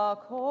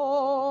הכל.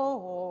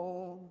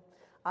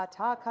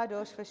 אתה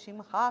קדוש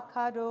ושמך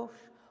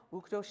קדוש,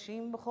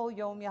 וקדושים בכל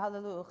יום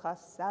יהללוך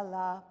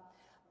סלה.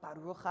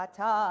 ברוך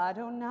אתה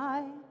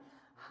אדוני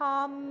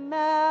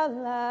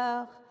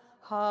המלך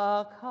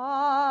הקדוש.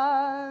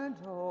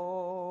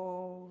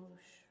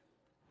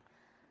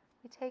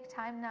 We take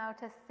time now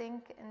to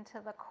sink into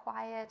the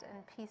quiet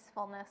and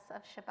peacefulness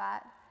of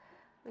Shabbat.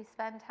 We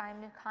spend time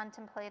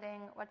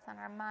contemplating what's on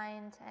our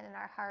mind and in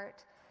our heart,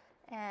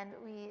 and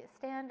we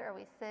stand or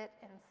we sit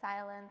in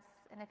silence.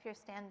 And if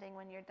you're standing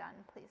when you're done,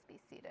 please be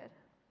seated.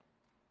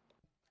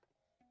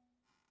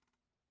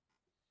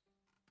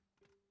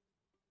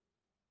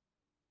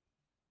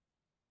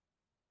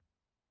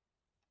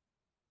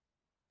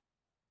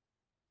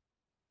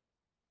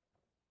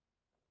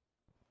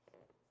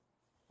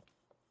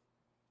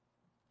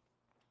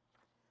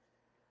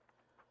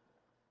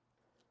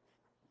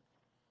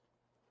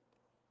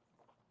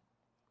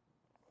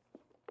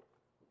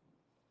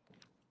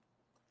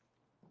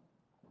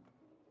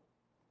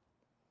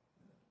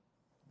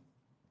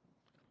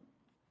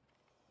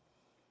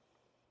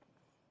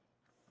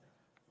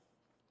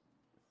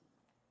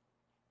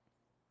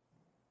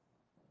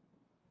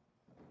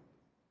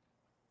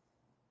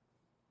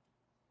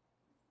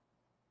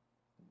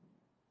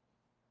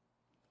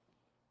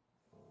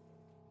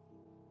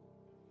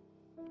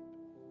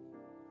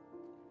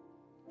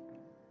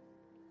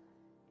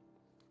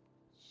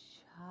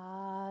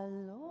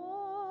 Shalom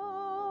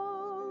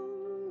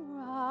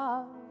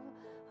Rav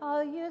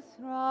al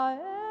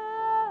Yisrael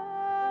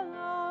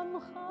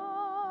Amcha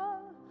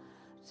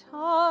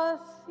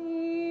Tasim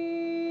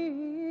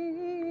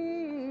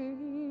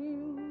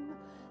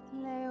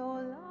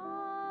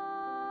Leolam.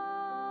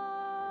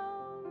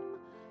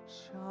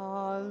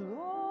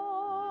 Shalom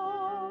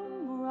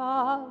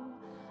Rav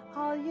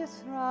al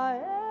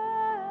Yisrael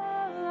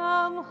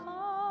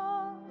Amcha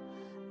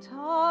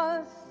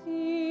Tasim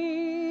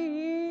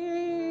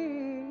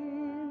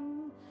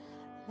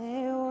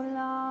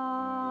Leolam.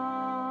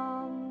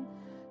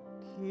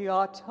 Ki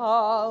ata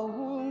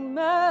hu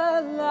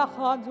melech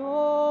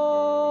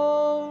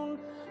adon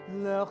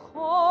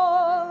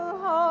lechol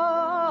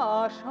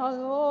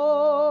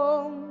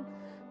hashalom.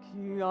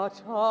 Ki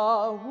ata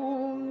hu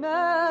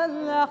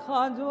melech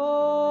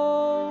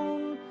adon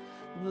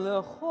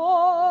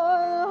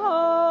lechol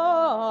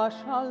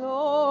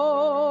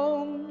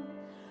hashalom.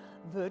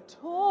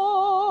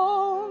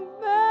 V'tov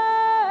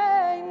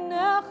beinecha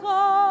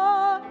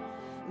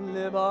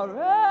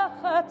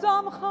levarech et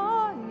amcha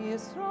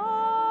Yisrael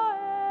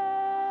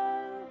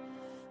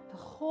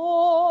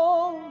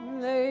b'chol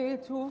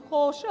leit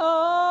uv'chosha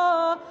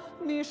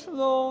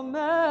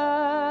mishlomecha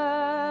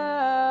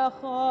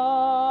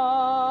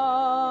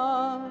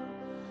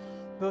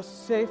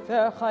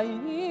b'sefer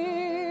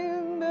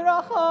chayim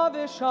b'racha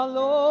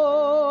v'shalom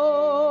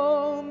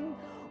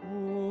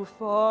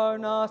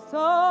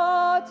ufarnasa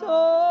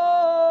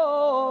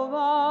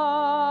tova.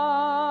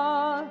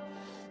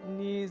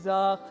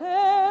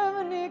 Nizachev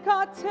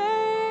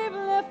nikatev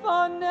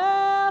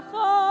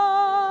lefanecha,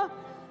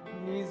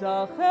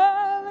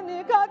 Nizachev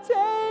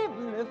nikatev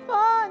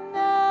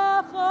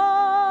lefanecha.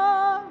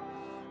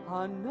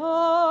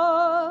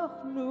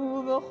 Anachnu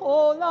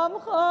v'chol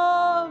amcha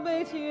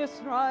beit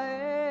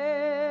Yisrael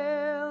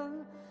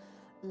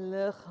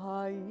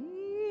l'chaim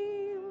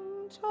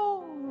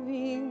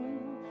tovim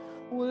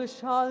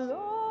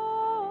u'shalom.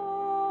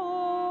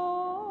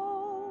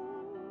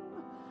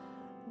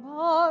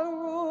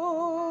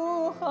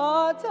 Baruch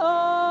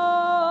atah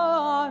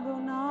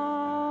Adonai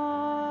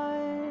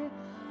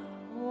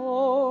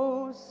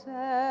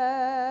oseh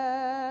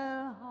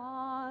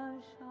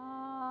hashalom.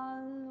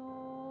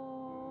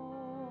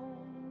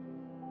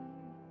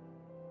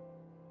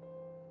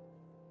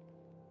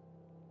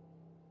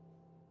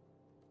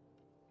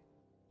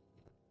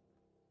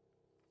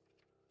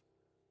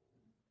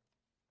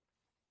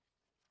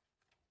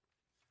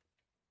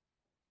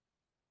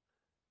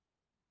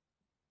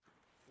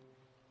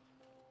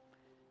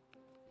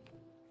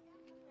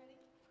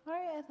 All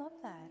right, I love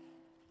that.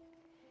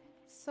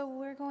 So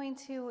we're going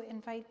to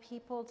invite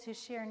people to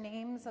share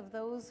names of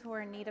those who are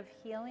in need of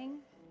healing,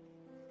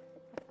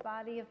 of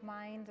body, of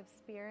mind, of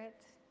spirit.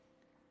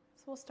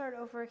 So we'll start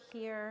over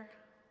here.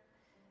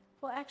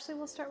 Well, actually,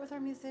 we'll start with our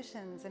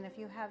musicians, and if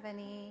you have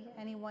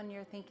anyone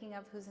you're thinking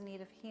of who's in need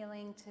of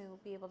healing, to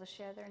be able to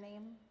share their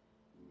name.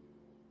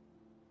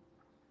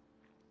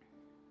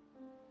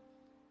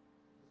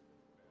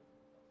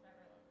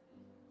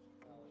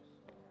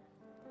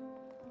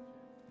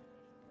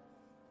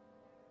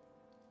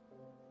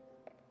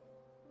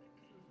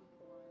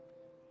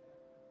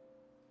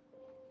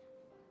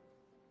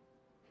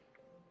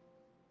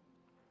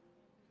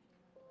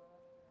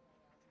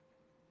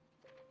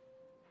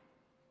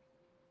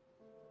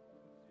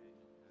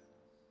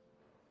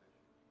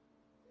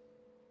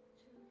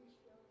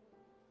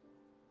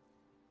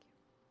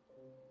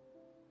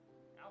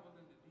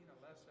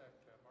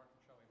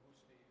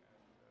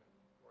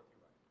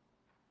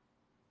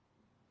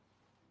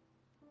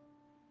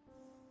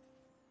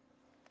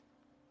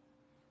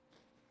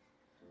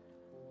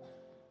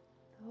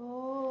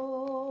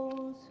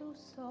 Those who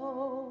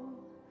sow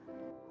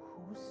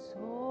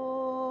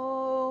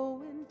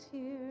in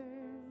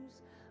tears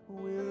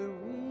will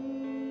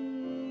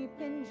reap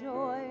in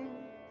joy,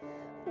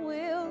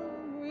 will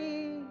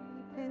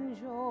reap in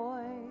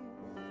joy.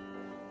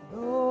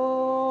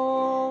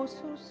 Those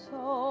who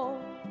sow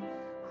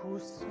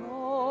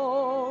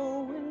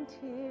in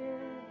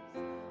tears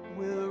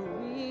will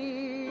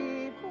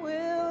reap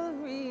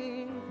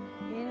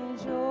in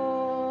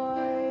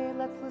joy.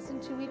 Let's listen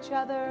to each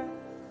other.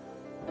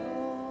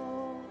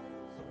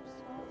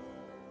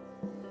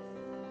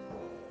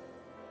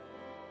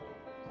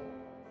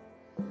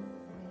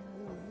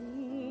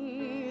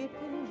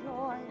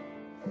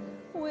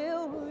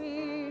 Will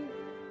reap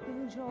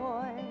in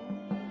joy.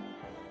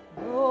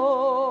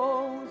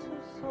 Those who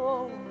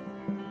sow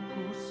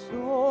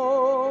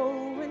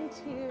in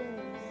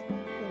tears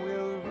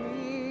will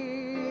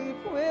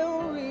reap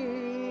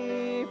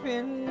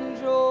in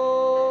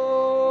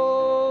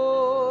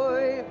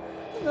joy.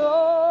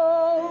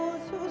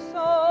 Those who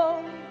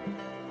sow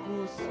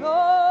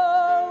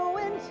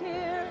in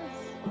tears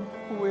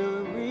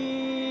will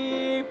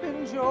reap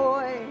in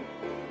joy.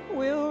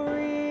 Will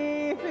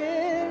reap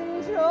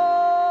in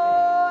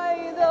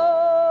joy.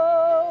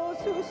 Those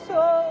who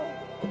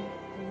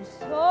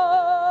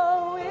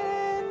sow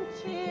in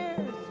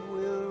tears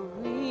will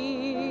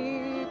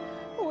reap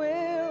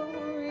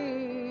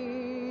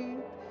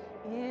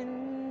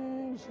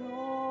in joy.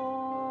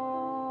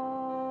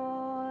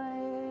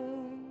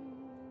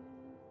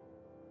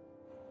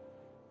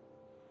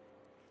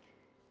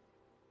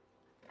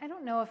 I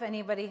don't know if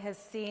anybody has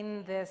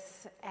seen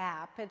this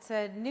app. It's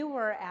a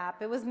newer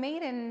app. It was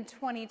made in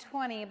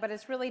 2020, but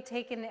it's really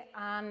taken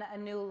on a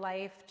new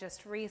life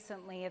just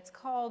recently. It's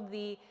called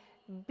the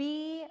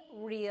Be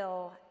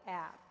Real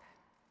app.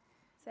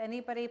 Has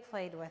anybody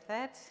played with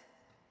it?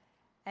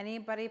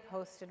 Anybody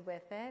posted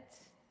with it?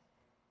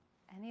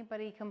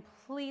 Anybody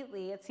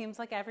completely, it seems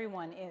like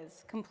everyone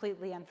is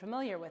completely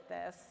unfamiliar with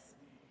this.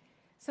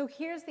 So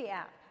here's the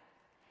app.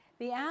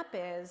 The app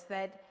is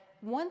that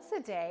once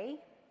a day,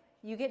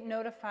 you get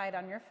notified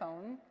on your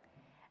phone,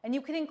 and you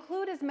can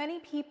include as many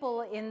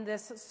people in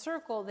this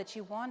circle that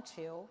you want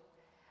to,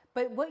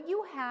 but what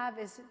you have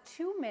is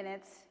 2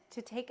 minutes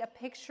to take a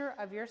picture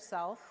of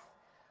yourself,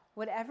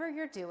 whatever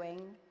you're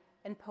doing,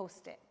 and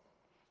post it.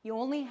 You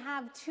only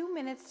have 2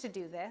 minutes to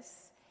do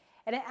this,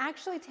 and it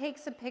actually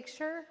takes a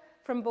picture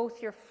from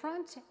both your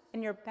front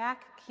and your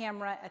back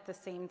camera at the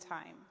same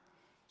time.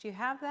 Do you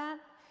have that?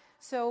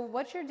 So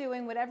what you're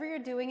doing, whatever you're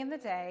doing in the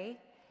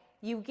day,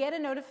 you get a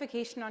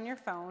notification on your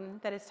phone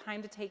that it's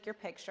time to take your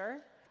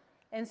picture.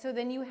 And so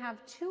then you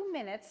have 2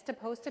 minutes to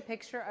post a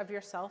picture of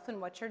yourself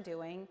and what you're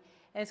doing.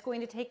 And it's going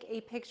to take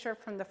a picture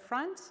from the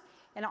front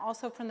and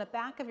also from the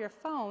back of your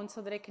phone so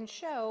that it can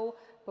show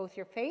both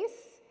your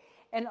face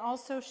and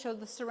also show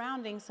the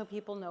surroundings so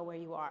people know where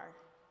you are.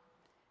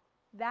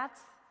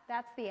 That's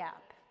the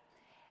app.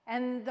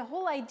 And the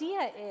whole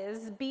idea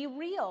is be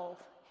real.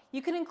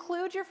 You can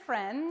include your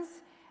friends,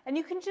 and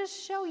you can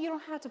just show. You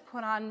don't have to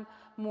put on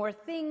more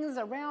things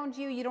around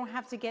you. You don't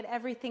have to get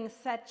everything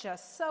set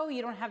just so.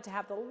 You don't have to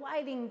have the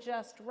lighting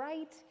just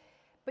right.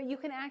 But you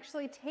can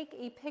actually take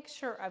a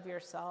picture of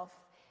yourself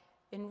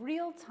in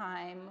real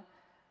time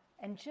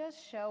and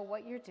just show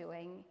what you're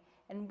doing.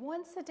 And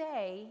once a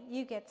day,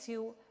 you get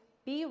to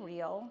be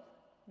real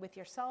with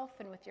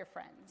yourself and with your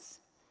friends.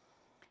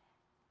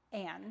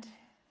 And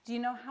do you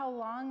know how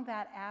long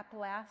that app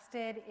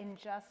lasted in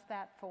just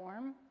that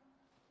form?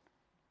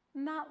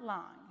 Not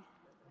long.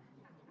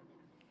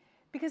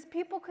 Because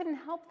people couldn't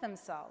help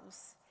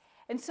themselves.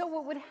 And so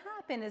what would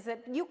happen is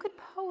that you could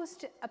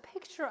post a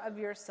picture of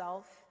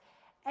yourself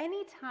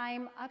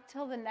anytime up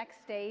till the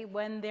next day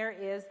when there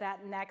is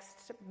that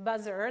next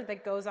buzzer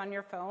that goes on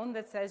your phone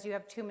that says you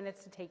have 2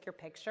 minutes to take your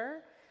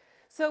picture.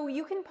 So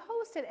you can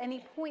post at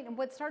any point, and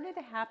what started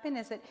to happen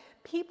is that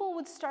people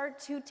would start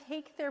to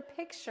take their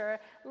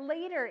picture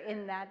later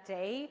in that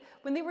day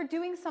when they were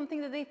doing something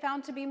that they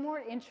found to be more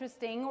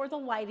interesting or the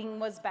lighting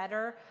was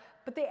better,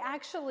 but they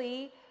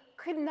actually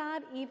could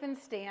not even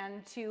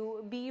stand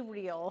to be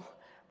real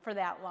for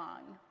that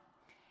long.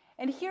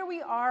 And here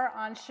we are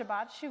on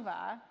Shabbat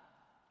Shuvah,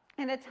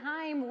 in a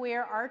time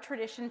where our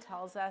tradition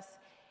tells us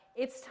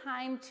it's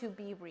time to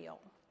be real.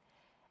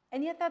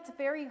 And yet that's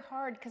very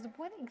hard, because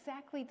what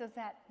exactly does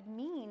that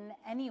mean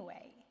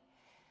anyway?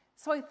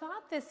 So I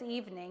thought this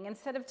evening,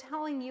 instead of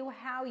telling you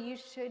how you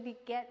should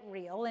get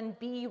real and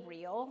be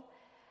real,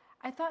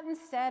 I thought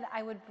instead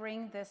I would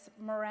bring this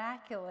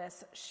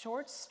miraculous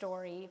short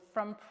story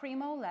from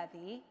Primo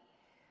Levi,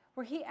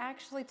 where he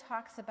actually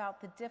talks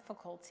about the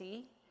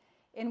difficulty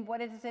in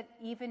what does it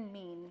even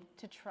mean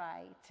to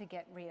try to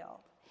get real.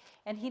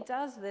 And he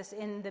does this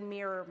in The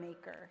Mirror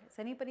Maker. Is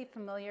anybody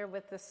familiar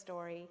with this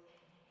story?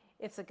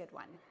 It's a good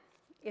one.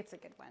 It's a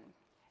good one.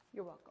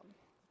 You're welcome.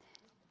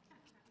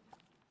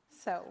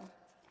 So,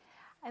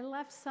 I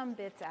left some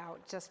bits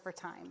out just for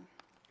time.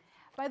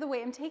 By the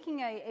way, I'm taking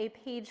a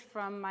page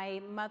from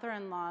my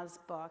mother-in-law's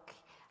book.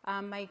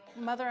 My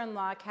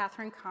mother-in-law,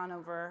 Catherine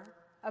Conover,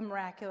 a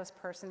miraculous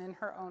person in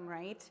her own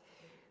right,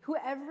 who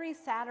every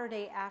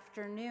Saturday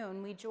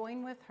afternoon we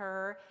join with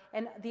her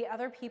and the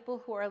other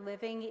people who are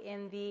living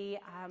in the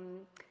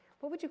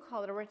what would you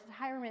call it, a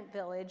retirement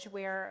village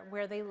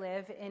where they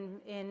live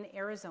in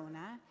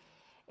Arizona.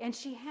 And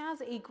she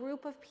has a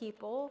group of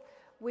people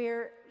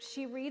where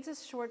she reads a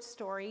short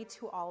story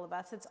to all of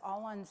us. It's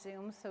all on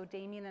Zoom, so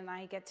Damien and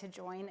I get to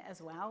join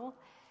as well.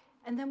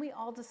 And then we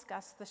all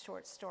discuss the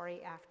short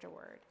story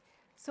afterward.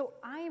 So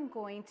I am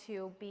going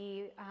to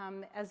be,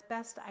 as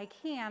best I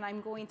can,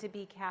 I'm going to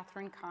be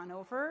Catherine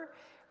Conover,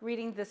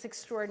 reading this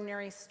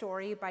extraordinary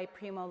story by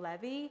Primo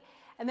Levi.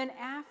 And then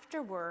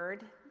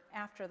afterward,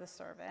 after the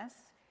service,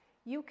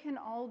 you can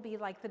all be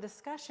like the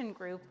discussion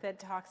group that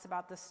talks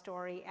about the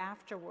story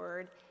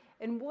afterward.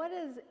 And what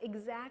is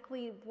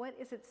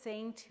it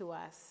saying to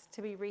us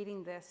to be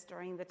reading this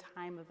during the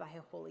time of the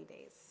Holy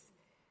Days?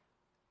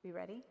 We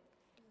ready?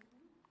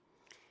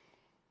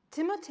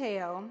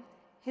 Timoteo,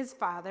 his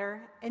father,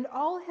 and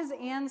all his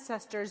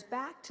ancestors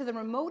back to the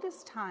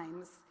remotest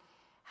times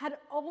had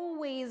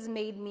always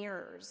made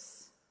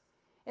mirrors.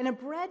 In a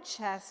bread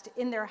chest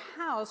in their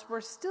house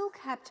were still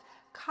kept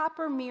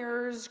copper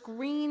mirrors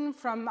green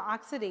from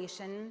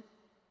oxidation,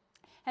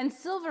 and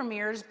silver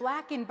mirrors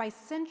blackened by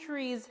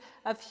centuries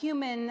of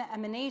human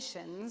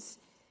emanations.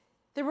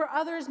 There were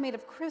others made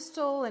of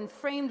crystal and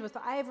framed with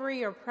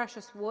ivory or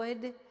precious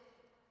wood.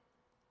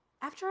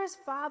 After his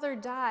father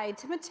died,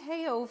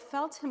 Timoteo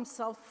felt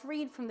himself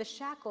freed from the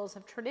shackles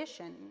of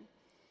tradition.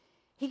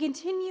 He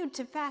continued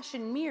to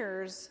fashion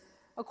mirrors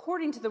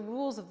according to the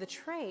rules of the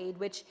trade,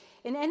 which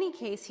in any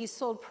case he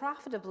sold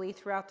profitably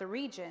throughout the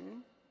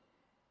region.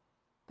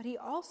 But he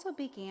also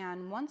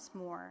began once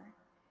more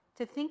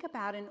to think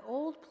about an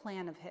old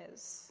plan of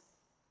his.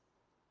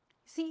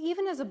 See,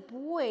 even as a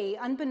boy,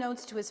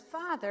 unbeknownst to his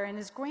father and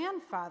his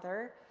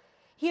grandfather,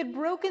 he had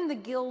broken the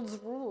guild's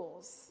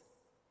rules.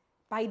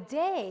 By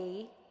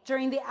day,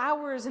 during the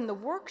hours in the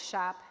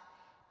workshop,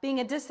 being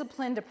a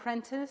disciplined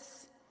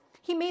apprentice,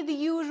 he made the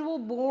usual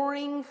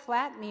boring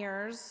flat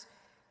mirrors,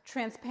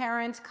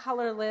 transparent,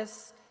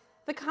 colorless,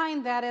 the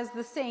kind that, as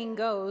the saying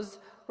goes,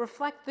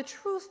 reflect the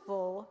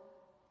truthful,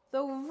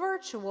 though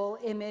virtual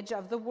image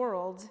of the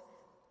world,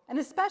 and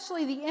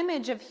especially the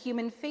image of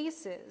human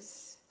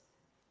faces.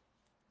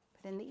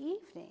 But in the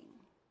evening,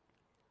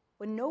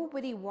 when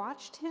nobody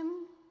watched him,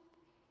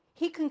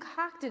 he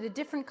concocted a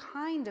different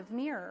kind of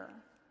mirror.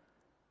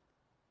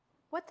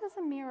 What does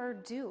a mirror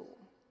do?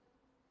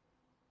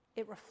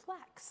 It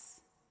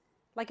reflects,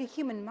 like a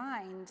human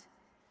mind,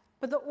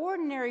 but the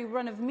ordinary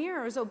run of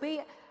mirrors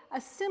obey a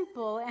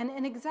simple and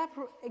inexorable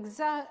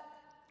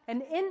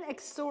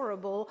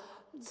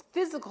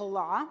physical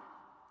law.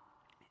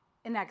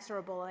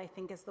 Inexorable, I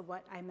think, is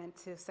what I meant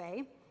to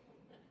say.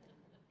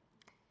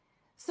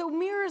 So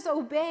mirrors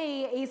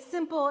obey a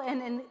simple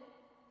and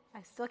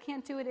I still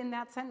can't do it in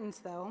that sentence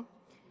though,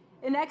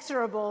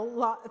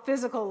 inexorable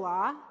physical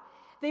law.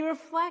 They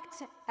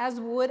reflect as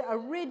would a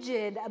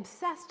rigid,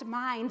 obsessed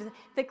mind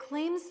that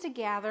claims to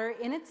gather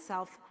in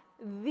itself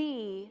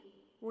the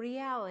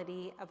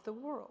reality of the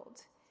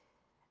world,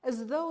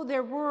 as though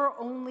there were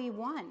only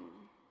one.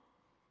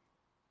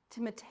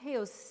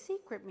 Timoteo's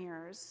secret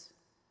mirrors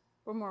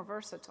were more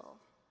versatile.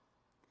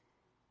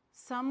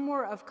 Some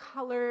were of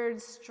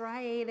colored,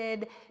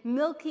 striated,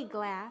 milky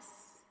glass.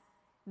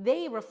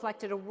 They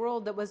reflected a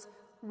world that was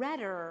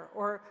redder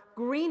or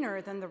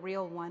greener than the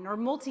real one, or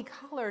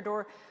multicolored,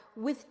 or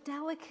with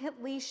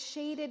delicately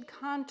shaded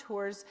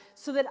contours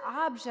so that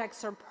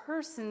objects or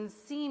persons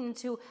seemed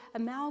to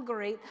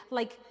amalgamate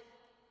like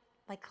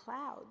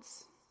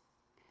clouds.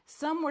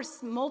 Some were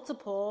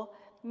multiple,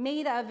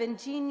 made of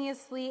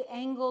ingeniously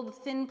angled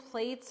thin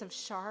plates of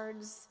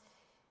shards.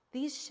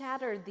 These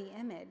shattered the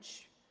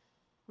image,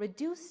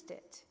 reduced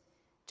it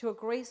to a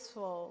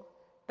graceful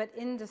but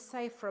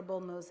indecipherable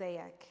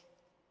mosaic.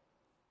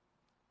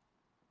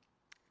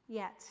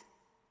 Yet,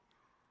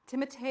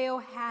 Timoteo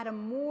had a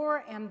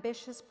more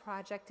ambitious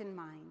project in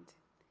mind.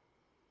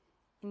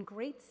 In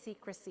great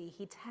secrecy,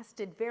 he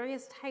tested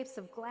various types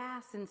of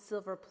glass and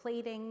silver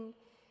plating.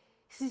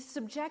 He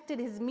subjected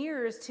his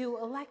mirrors to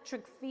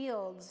electric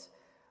fields,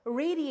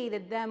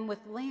 irradiated them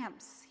with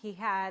lamps he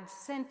had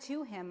sent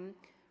to him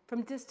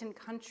from distant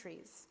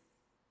countries,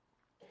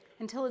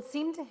 until it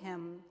seemed to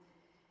him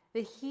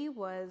that he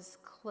was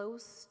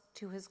close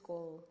to his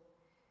goal,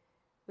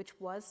 which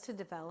was to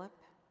develop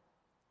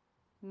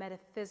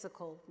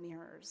metaphysical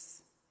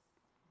mirrors.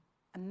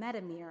 A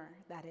metamirror,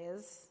 that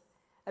is.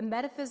 A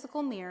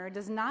metaphysical mirror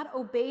does not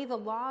obey the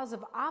laws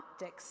of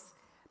optics,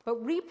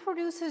 but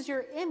reproduces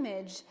your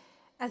image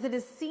as it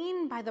is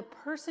seen by the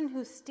person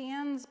who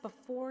stands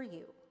before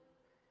you.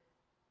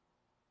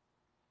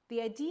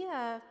 The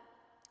idea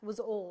was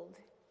old.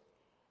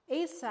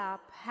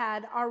 Aesop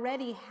had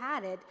already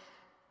had it,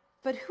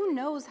 but who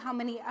knows how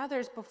many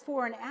others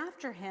before and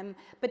after him,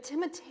 but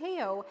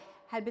Timoteo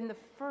had been the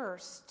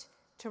first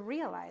to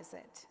realize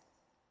it.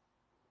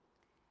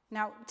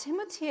 Now,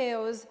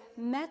 Timoteo's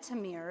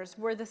metamirrors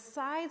were the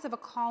size of a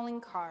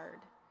calling card,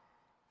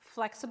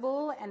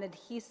 flexible and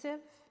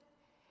adhesive.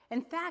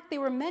 In fact, they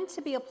were meant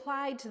to be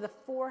applied to the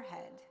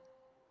forehead.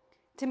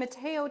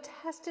 Timoteo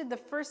tested the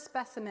first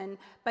specimen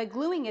by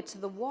gluing it to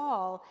the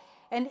wall,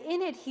 and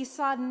in it he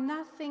saw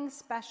nothing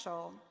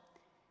special.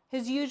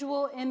 His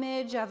usual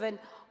image of an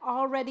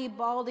already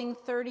balding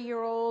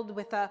 30-year-old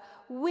with a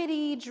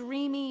witty,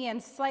 dreamy,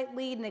 and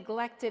slightly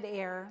neglected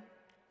air.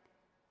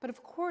 But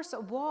of course, a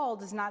wall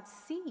does not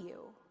see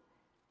you,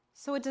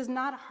 so it does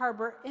not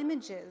harbor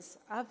images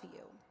of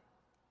you.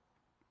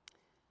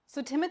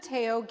 So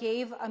Timoteo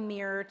gave a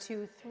mirror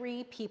to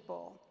 3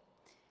 people: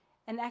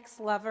 an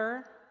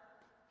ex-lover,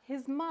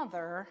 his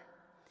mother,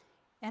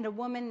 and a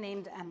woman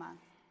named Emma.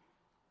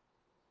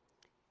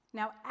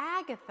 Now,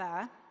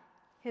 Agatha,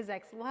 his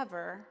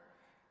ex-lover,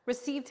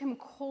 received him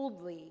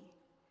coldly.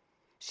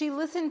 She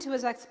listened to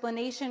his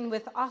explanation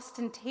with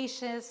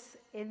ostentatious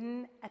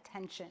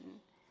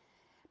inattention.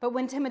 But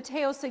when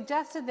Timoteo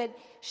suggested that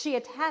she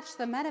attach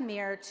the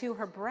metamirror to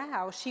her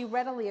brow, she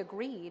readily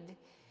agreed.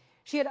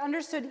 She had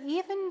understood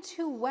even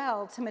too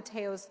well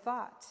Timoteo's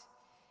thought.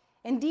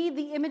 Indeed,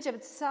 the image of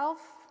himself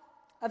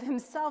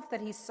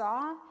that he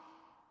saw,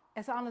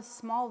 as on a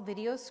small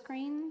video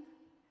screen,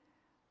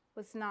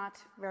 was not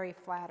very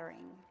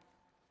flattering.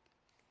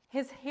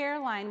 His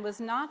hairline was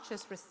not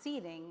just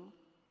receding,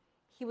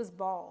 he was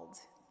bald.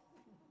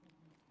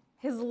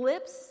 His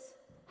lips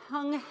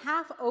hung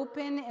half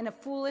open in a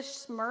foolish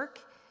smirk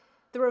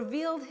that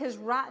revealed his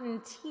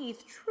rotten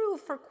teeth. True,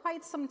 for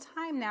quite some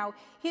time now,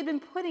 he had been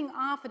putting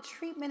off a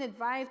treatment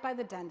advised by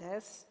the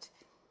dentist.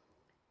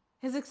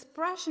 His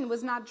expression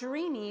was not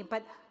dreamy,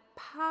 but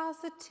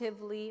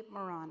positively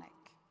moronic.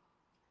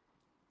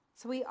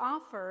 So he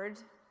offered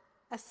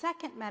a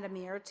second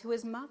metamirror to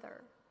his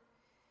mother,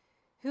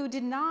 who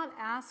did not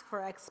ask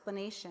for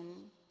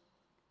explanation.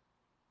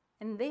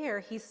 And there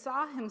he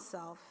saw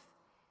himself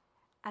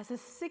as a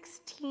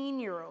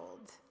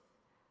 16-year-old,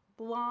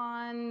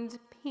 blonde,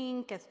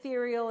 pink,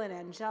 ethereal, and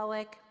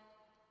angelic.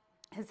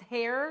 His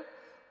hair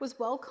was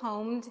well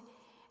combed,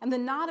 and the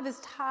knot of his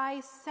tie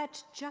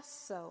set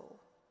just so.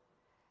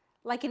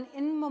 Like an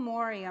in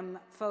memoriam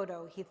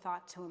photo, he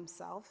thought to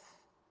himself.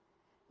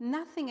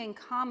 Nothing in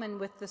common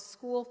with the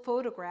school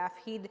photograph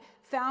he'd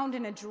found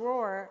in a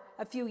drawer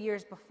a few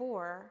years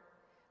before,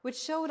 which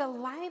showed a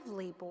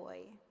lively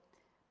boy,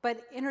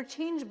 but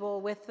interchangeable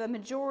with the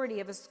majority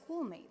of his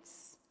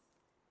schoolmates.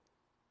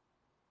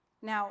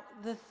 Now,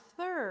 the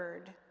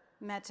third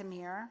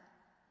metamirror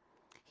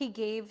he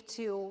gave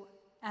to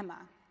Emma.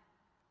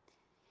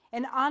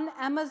 And on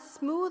Emma's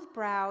smooth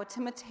brow,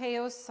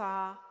 Timoteo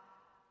saw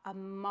a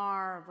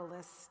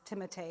marvelous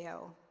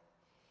Timoteo.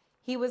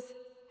 He was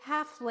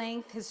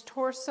half-length, his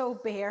torso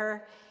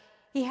bare.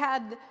 He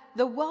had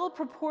the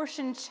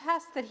well-proportioned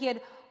chest that he had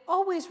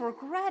always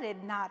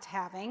regretted not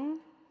having,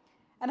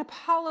 an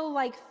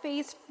Apollo-like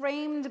face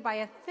framed by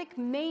a thick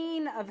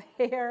mane of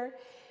hair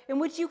in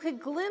which you could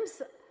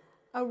glimpse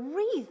a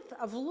wreath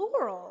of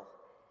laurel,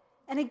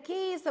 and a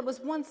gaze that was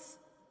once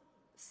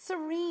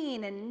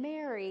serene and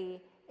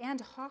merry and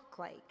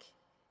hawk-like.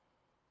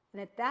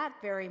 And at that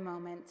very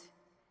moment,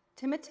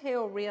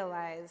 Timoteo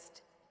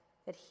realized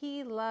that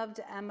he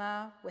loved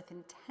Emma with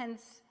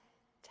intense,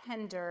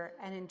 tender,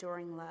 and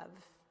enduring love.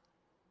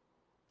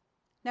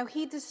 Now,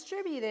 he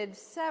distributed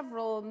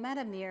several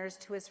metamirrors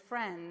to his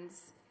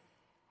friends,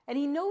 and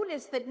he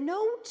noticed that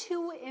no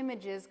 2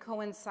 images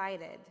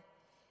coincided.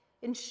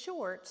 In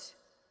short,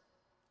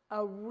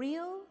 a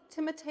real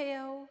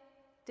Timoteo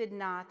did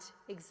not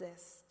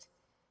exist.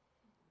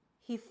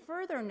 He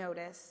further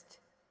noticed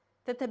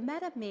that the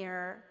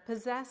metamirror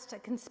possessed a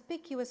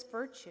conspicuous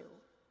virtue.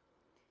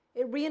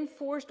 It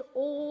reinforced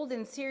old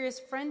and serious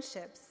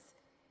friendships.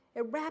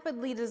 It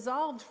rapidly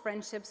dissolved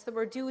friendships that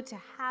were due to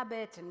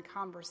habit and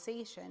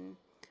conversation,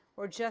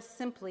 or just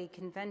simply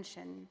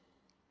convention.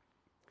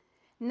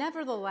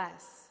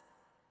 Nevertheless,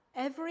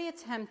 every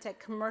attempt at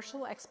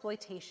commercial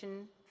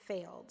exploitation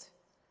failed.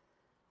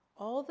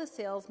 All the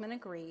salesmen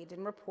agreed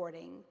in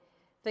reporting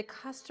that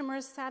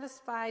customers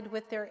satisfied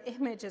with their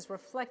image as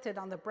reflected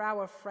on the brow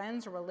of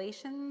friends or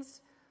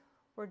relations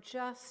were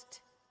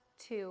just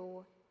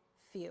too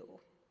few.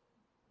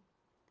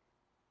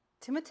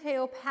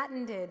 Timoteo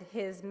patented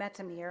his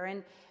metamir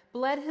and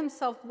bled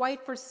himself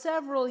white for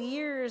several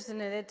years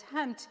in an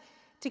attempt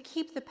to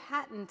keep the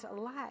patent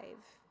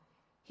alive.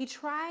 He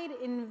tried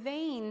in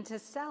vain to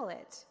sell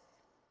it.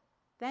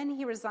 Then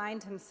he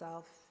resigned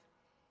himself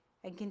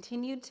and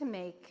continued to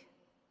make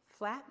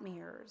flat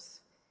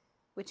mirrors,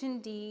 which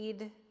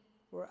indeed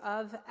were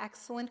of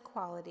excellent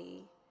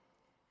quality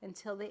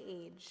until the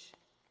age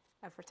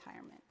of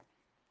retirement.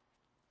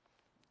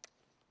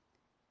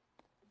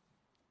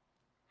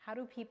 How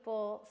do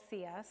people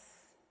see us?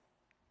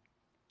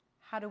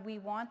 How do we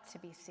want to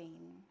be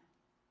seen?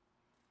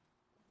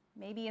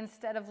 Maybe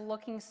instead of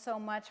looking so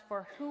much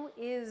for who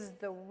is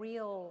the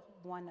real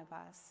one of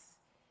us,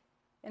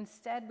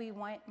 instead we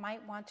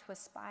might want to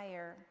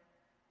aspire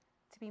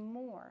to be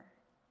more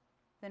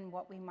than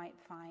what we might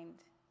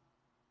find.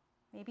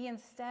 Maybe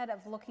instead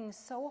of looking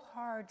so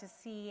hard to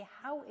see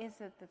how is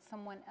it that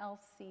someone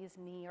else sees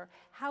me, or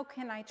how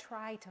can I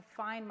try to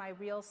find my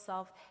real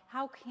self,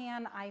 how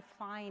can I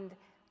find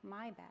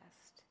my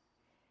best?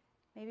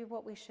 Maybe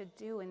what we should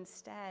do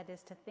instead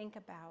is to think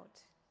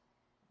about,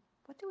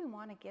 what do we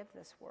want to give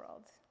this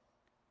world?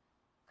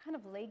 What kind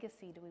of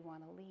legacy do we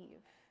want to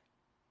leave?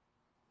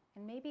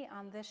 And maybe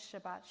on this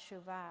Shabbat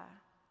Shuvah,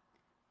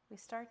 we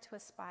start to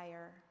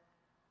aspire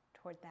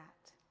toward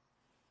that.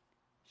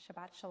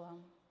 Shabbat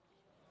Shalom.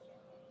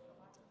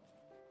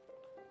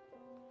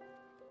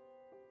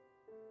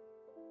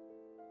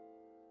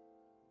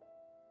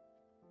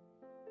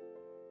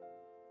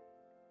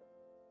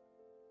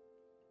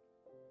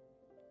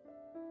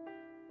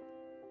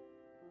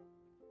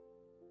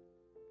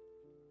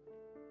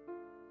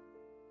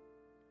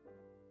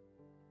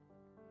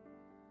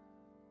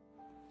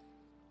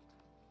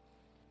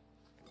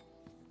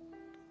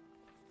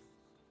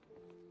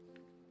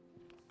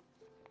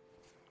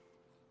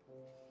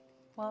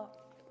 Well,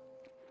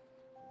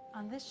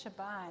 on this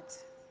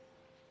Shabbat,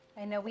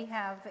 I know we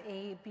have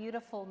a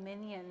beautiful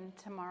minyan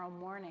tomorrow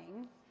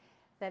morning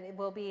that it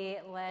will be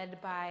led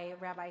by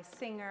Rabbi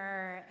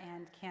Singer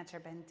and Cantor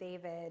Ben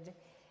David,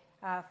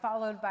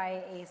 followed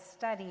by a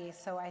study.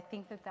 So I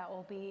think that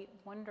will be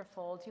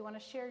wonderful. Do you want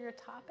to share your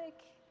topic?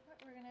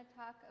 We're going to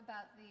talk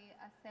about the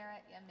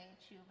Aseret Yemei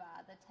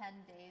Tshuva, the 10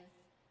 days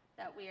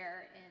that we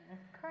are in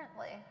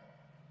currently.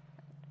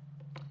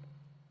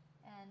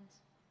 And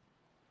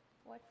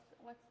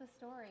what's the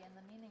story and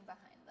the meaning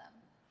behind them?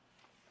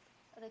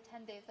 Or the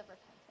 10 days of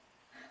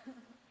repentance.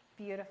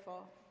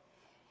 Beautiful.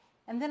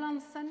 And then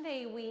on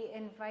Sunday, we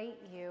invite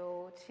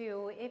you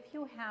to, if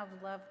you have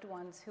loved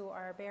ones who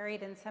are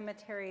buried in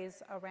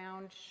cemeteries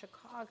around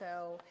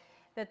Chicago,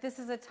 that this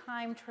is a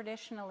time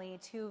traditionally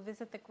to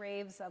visit the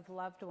graves of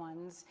loved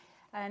ones.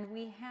 And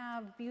we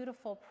have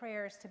beautiful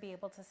prayers to be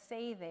able to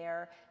say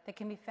there that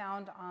can be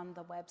found on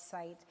the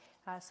website.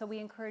 So we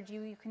encourage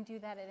you, you can do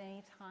that at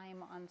any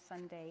time on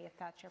Sunday if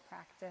that's your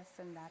practice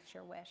and that's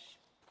your wish.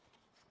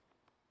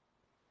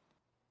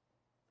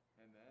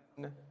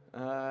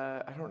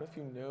 I don't know if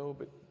you know,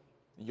 but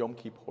Yom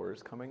Kippur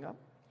is coming up.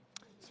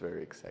 It's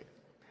very exciting.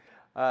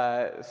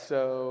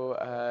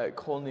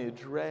 Kol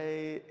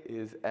Nidre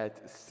is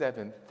at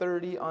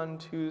 7:30 on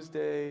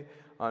Tuesday.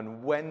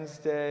 On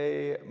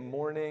Wednesday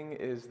morning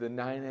is the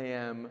 9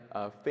 a.m.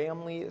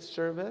 Family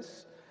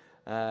service.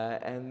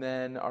 And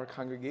then our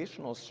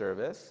congregational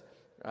service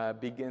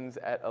begins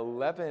at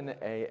 11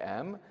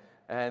 a.m.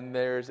 And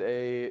there's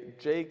a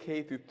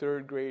JK through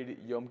third grade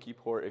Yom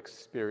Kippur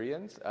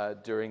experience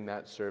during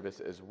that service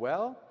as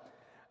well.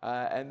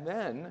 And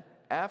then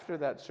after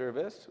that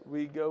service,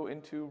 we go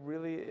into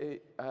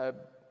really a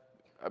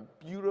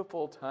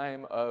beautiful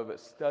time of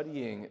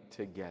studying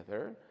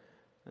together.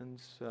 And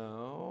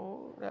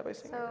so, Rabbi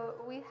Singer. So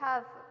we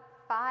have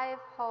 5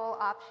 whole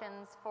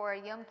options for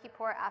Yom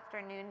Kippur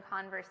afternoon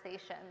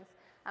conversations.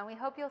 And we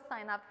hope you'll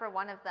sign up for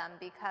one of them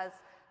because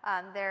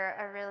they're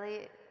a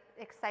really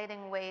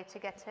exciting way to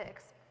get to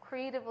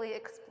creatively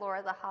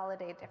explore the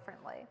holiday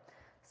differently.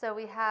 So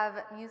we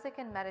have music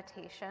and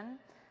meditation.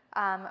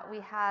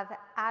 We have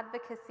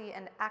advocacy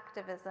and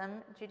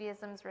activism,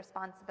 Judaism's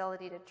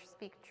responsibility to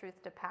speak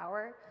truth to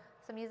power.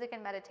 So music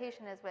and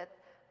meditation is with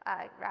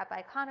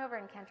Rabbi Conover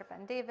and Cantor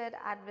Ben David.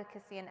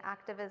 Advocacy and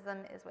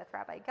activism is with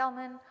Rabbi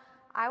Gelman.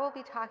 I will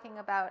be talking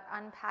about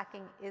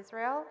unpacking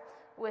Israel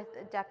with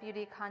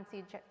Deputy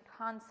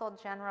Consul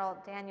General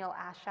Daniel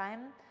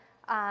Asheim.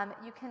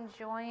 You can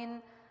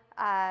join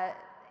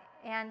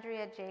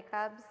Andrea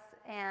Jacobs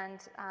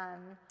and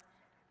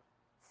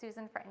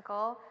Susan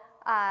Frankel,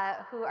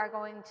 who are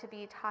going to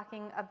be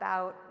talking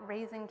about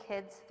raising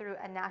kids through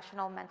a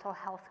national mental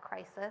health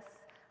crisis,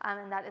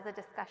 and that is a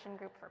discussion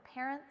group for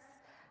parents.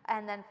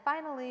 And then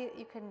finally,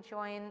 you can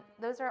join,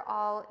 those are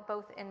all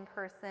both in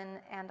person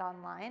and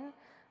online.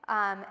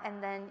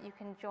 And then you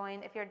can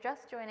join, if you're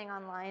just joining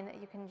online,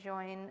 you can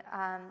join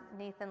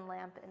Nathan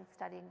Lamp in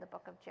studying the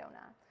book of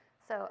Jonah.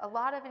 So a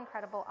lot of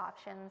incredible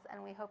options,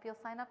 and we hope you'll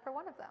sign up for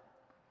one of them.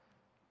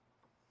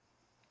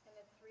 And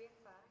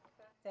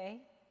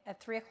at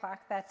 3 o'clock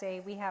that day,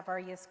 we have our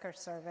Yizkor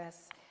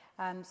service.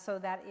 So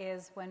that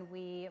is when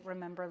we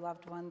remember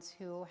loved ones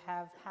who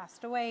have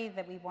passed away,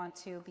 that we want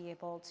to be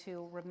able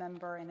to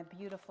remember in a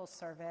beautiful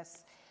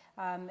service.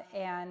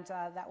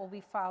 That will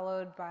be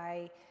followed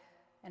by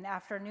an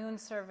afternoon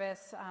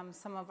service.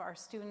 Some of our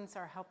students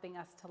are helping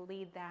us to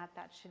lead that.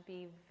 That should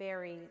be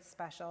very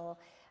special,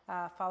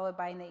 followed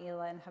by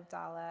Ne'ilah and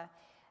Havdalah.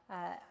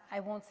 I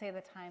won't say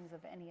the times of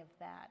any of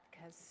that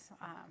because...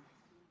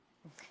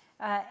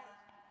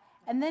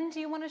 and then do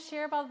you want to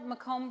share about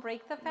Makom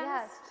Break the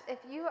Fast? Yes,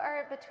 if you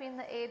are between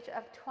the age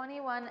of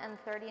 21 and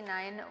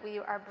 39, we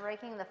are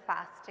breaking the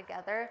fast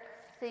together.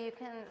 So you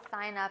can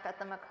sign up at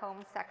the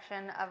Makom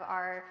section of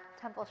our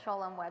Temple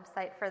Sholom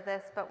website for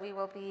this, but we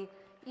will be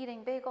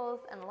eating bagels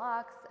and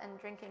lox and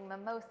drinking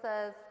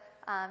mimosas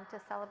to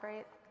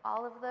celebrate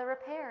all of the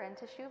repair and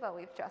teshuvah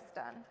we've just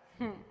done.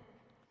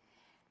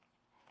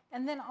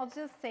 And then I'll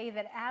just say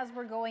that as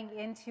we're going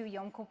into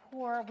Yom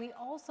Kippur, we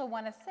also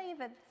want to say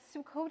that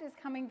Sukkot is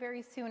coming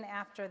very soon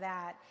after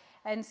that.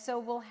 And so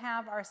we'll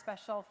have our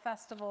special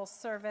festival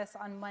service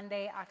on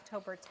Monday,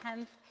 October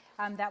 10th.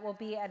 That will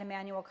be at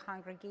Emmanuel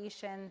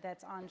Congregation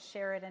that's on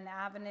Sheridan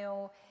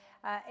Avenue.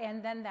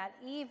 And then that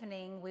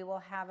evening, we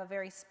will have a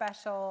very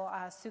special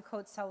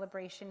Sukkot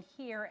celebration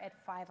here at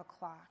 5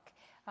 o'clock.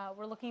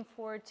 We're looking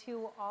forward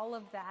to all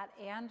of that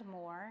and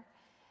more.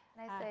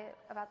 Can I say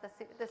about the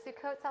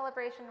Sukkot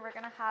celebration, we're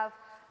going to have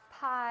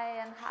pie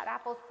and hot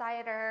apple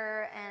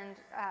cider and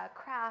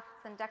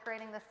crafts and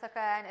decorating the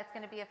sukkah, and it's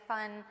going to be a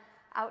fun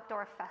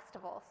outdoor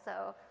festival.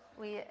 So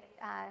we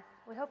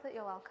hope that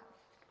you'll all come.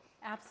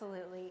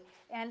 Absolutely.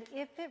 And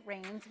if it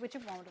rains, which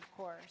it won't, of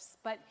course,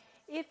 but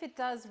if it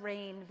does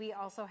rain, we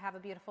also have a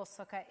beautiful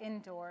sukkah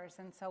indoors,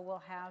 and so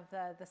we'll have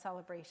the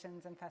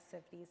celebrations and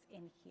festivities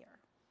in here.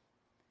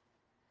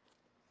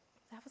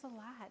 That was a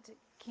lot.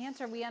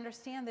 Cantor, we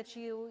understand that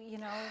you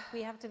know,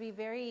 we have to be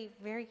very,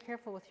 very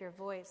careful with your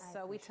voice.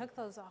 So we took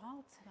those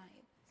all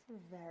tonight. It's a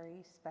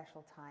very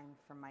special time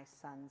for my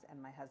sons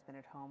and my husband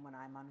at home when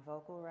I'm on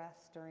vocal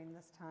rest during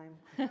this time.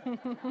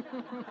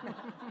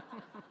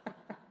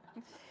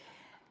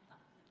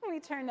 We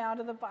turn now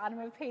to the bottom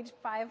of page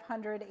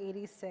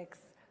 586.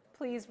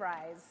 Please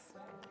rise.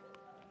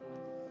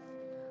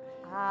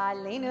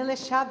 עלינו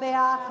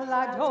לשבח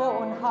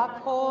לאדון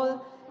הכל,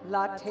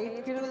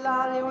 לתת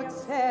גדולה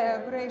ליוצר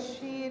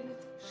בראשית,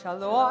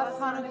 שלא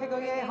עשנו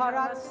כגויי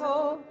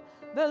הארצות,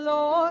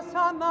 ולא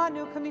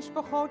שמנו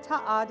כמשפחות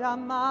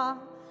האדמה,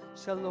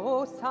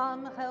 שלא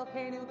שם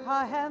חלקנו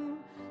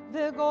כהם,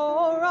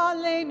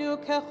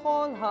 וגורלנו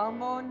ככל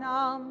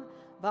המונם,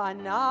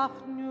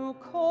 ואנחנו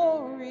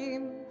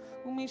קוראים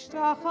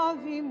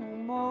ומשתחווים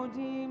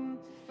ומודים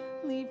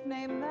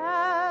לפני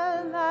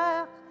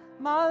מלך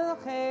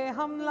מלכי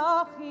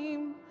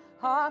המלכים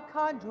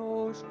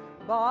הקדוש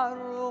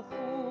ברוך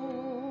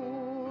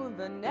הוא,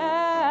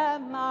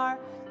 ונאמר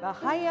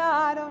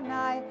והיה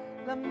אדוני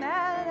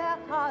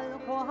למלך על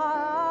כל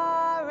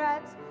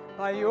הארץ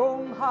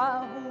ביום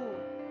ההוא,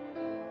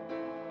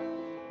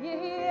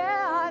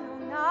 יהיה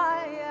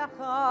אדוני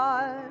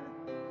אחד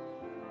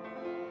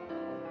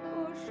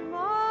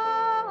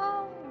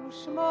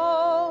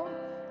ושמו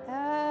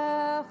אחד.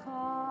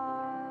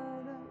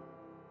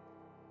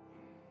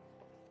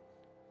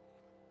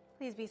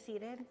 Please be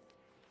seated.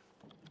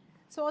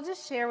 So I'll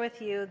just share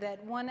with you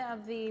that one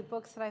of the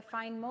books that I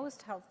find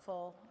most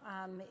helpful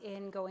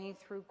in going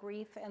through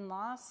grief and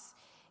loss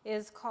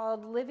is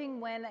called Living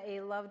When a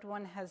Loved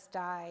One Has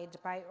Died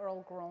by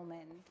Earl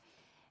Grolman.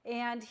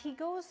 And he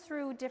goes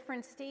through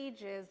different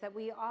stages that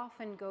we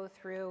often go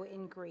through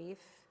in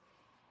grief.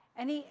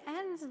 And he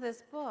ends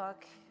this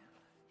book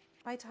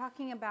by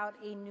talking about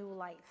a new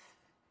life.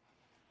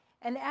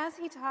 And as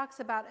he talks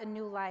about a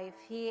new life,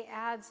 he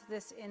adds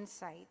this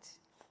insight.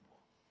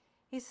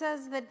 He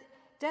says that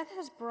death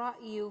has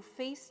brought you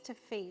face to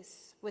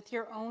face with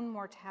your own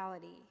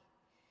mortality.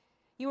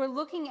 You are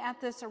looking at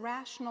this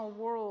irrational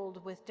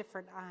world with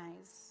different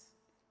eyes.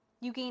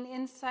 You gain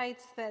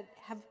insights that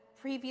have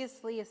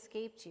previously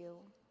escaped you.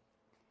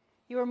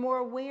 You are more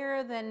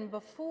aware than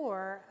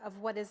before of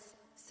what is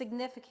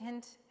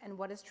significant and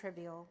what is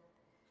trivial.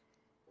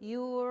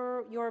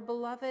 Your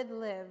beloved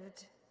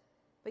lived,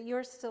 but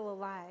you're still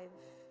alive.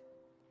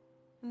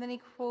 And then he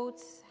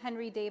quotes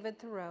Henry David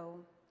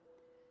Thoreau,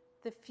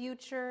 "The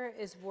future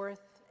is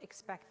worth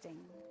expecting."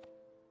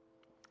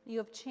 You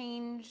have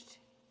changed,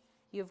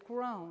 you have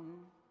grown.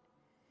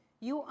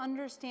 You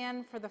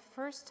understand for the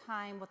first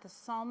time what the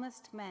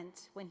psalmist meant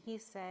when he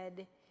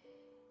said,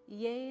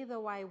 "Yea,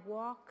 though I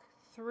walk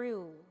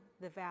through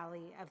the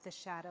valley of the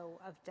shadow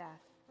of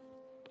death."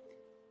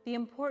 The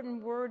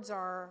important words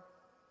are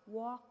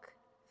walk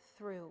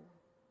through.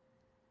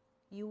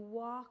 You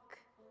walk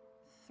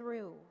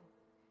through.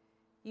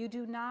 You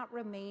do not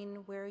remain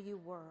where you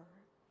were.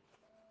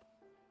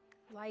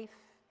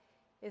 Life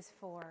is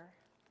for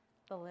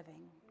the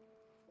living.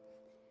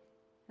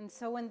 And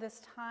so in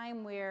this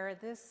time where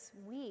this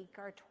week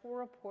our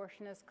Torah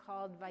portion is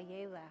called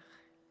Vayelech,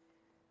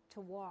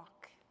 to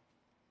walk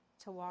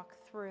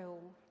through,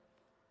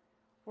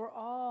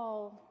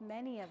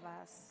 many of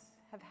us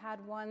have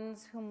had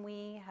ones whom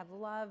we have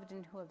loved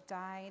and who have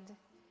died.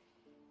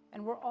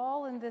 And we're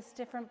all in this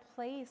different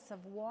place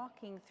of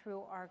walking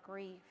through our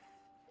grief.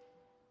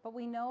 But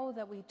we know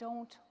that we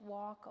don't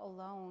walk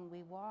alone.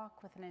 We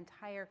walk with an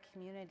entire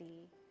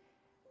community,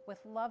 with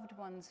loved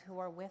ones who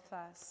are with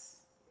us.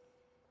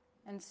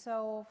 And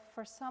so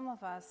for some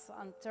of us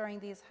during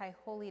these high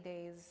holy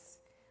days,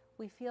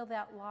 we feel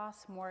that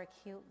loss more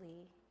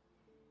acutely.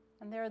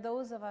 And there are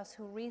those of us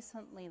who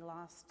recently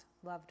lost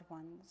loved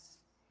ones.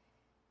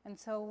 And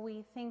so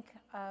we think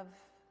of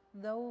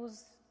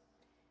those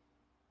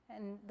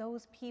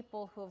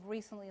people who have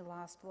recently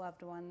lost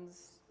loved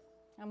ones,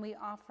 and we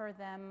offer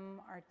them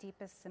our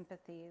deepest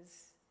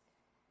sympathies.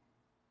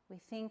 We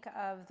think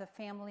of the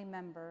family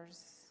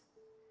members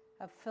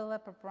of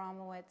Philip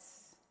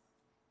Abramowitz,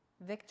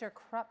 Victor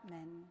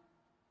Krupman,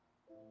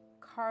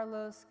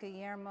 Carlos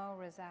Guillermo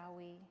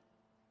Rezawi,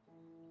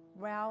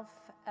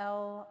 Ralph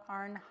L.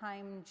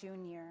 Arnheim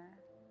Jr.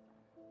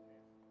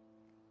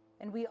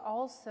 And we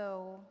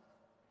also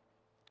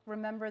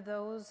remember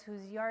those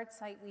whose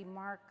yahrzeit we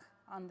mark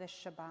on this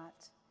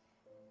Shabbat.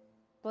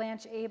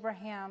 Blanche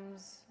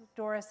Abrahams,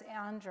 Doris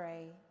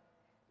Andre,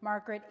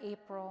 Margaret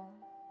April,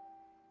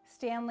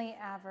 Stanley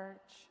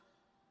Average,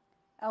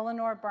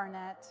 Eleanor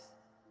Barnett,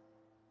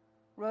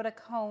 Rhoda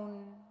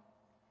Cohn,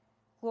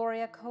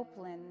 Gloria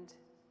Copeland,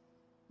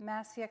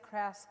 Massia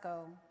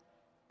Krasko,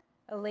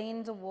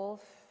 Elaine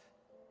DeWolf,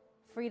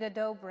 Frida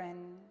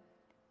Dobrin,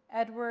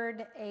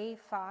 Edward A.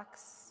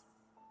 Fox,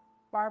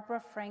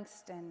 Barbara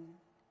Frankston,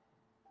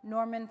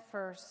 Norman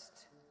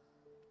First,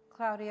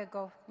 Claudia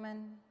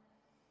Goffman,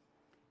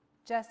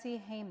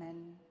 Jesse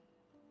Heyman,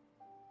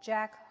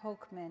 Jack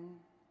Hockman,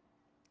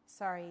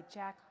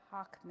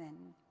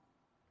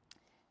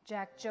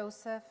 Jack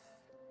Joseph,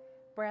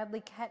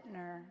 Bradley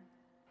Kettner,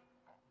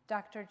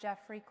 Dr.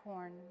 Jeffrey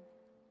Korn,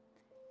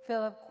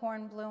 Philip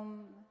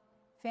Kornblum,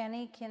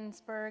 Fanny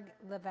Kinsberg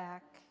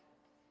Levac,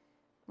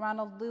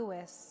 Ronald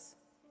Lewis,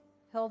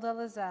 Hilda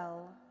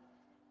Lizelle,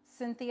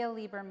 Cynthia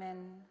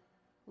Lieberman,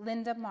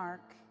 Linda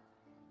Mark,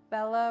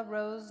 Bella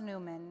Rose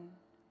Newman,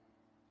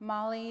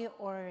 Molly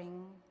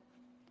Oring,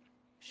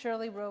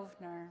 Shirley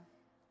Rovner,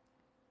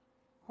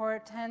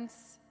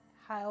 Hortense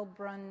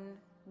Heilbrunn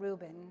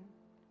Rubin,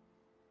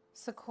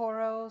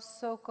 Socorro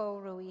Soko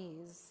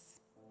Ruiz,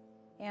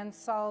 Ann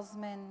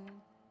Salzman,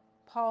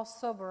 Paul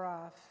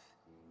Soberoff,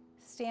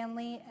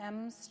 Stanley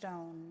M.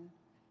 Stone,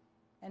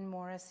 and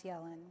Morris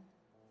Yellen.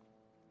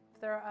 If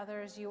there are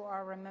others you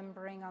are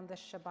remembering on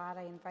this Shabbat,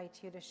 I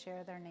invite you to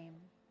share their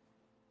name.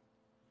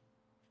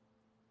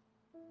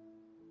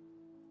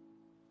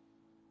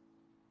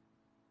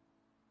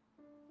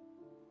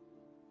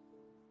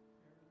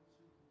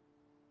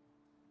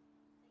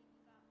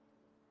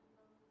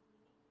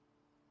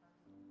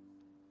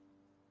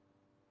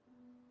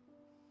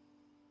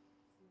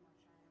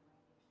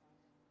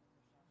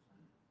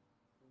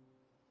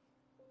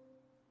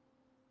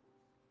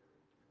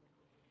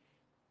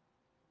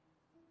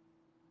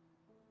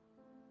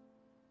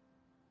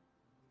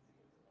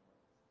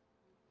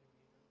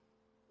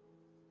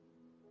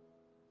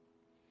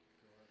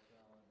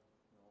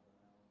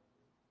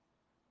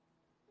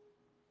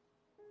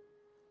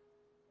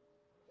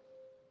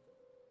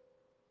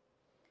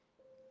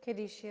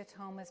 Kaddish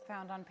Tome is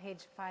found on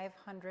page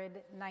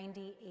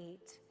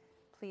 598.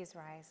 Please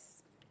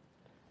rise.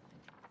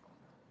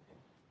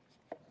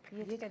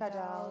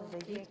 Yitkadal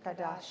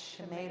v'yitkadash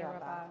shemei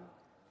Rabbah,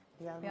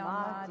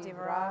 v'yalma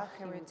divrach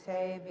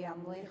hirutei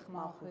v'yamlich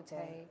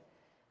malchutei,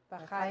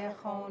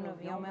 v'chayachon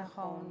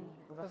uvyomechon,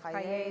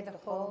 v'chayei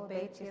d'chol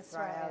Beit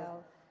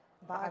Yisrael,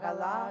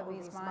 ba'agala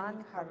v'zman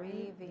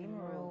kari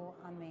v'imru.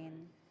 Amen.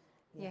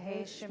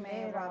 Yehei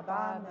shemei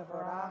Rabbah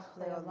mevorach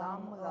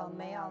leolam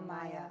u'lalmei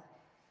almaya,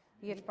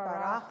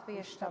 Yitbarach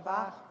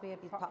v'yishtabach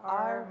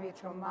v'yitpa'ar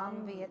v'yitromam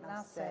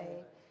v'yitnaseh,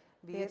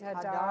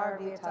 v'yithadar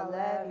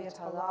v'yitalev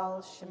v'yitalal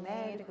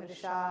shemei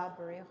d'kudusha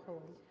b'richu.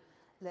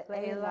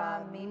 Le'ela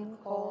min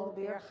kol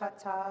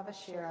birchata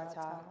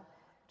v'shirata,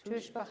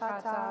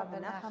 tushbachata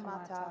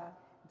v'nechamata,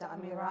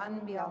 da'amiran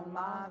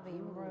bi'alma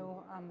v'imru.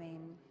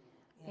 Amen.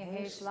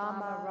 Yehi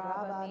shlama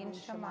rabba min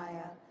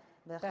shemaya,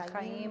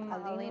 v'chaim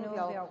alinu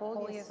v'al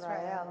kol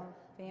Yisrael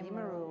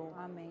v'imru.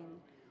 Amen.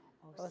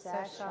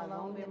 Oseh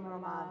shalom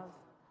b'mromav,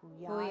 hu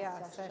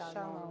yaseh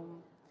shalom,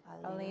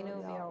 alinu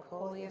v'al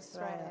kol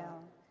Yisrael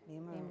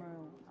v'imru.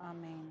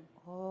 Amen.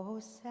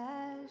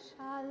 Oseh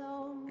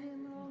shalom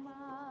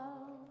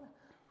b'mromav,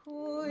 hu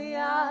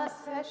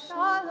yaseh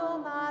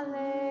shalom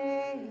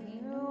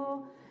aleinu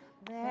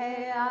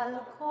ve'al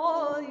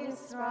kol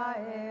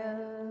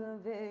Yisrael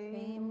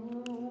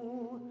v'imru.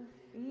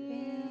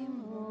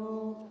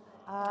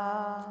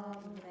 Amen.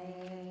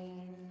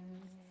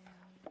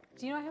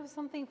 Do you know I have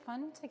something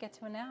fun to get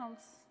to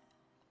announce?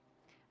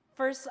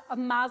 First, a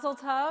mazel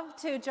tov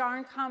to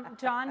John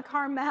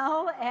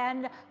Carmel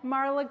and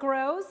Marla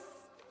Gross.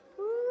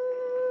 Woo!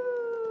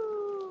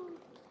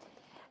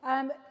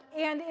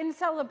 And in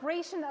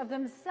celebration of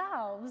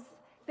themselves,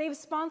 they've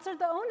sponsored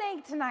the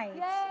oneg tonight.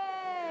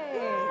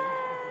 Yay!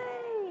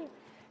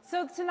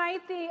 So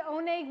tonight the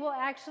oneg will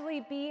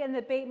actually be in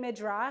the Beit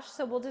Midrash.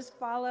 So we'll just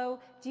follow.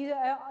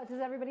 Does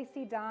everybody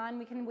see Dawn?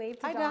 We can wave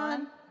to Hi, Dawn.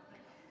 Dawn.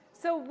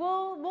 So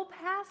we'll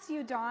pass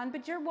you, Dawn,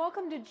 but you're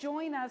welcome to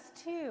join us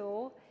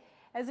too,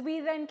 as we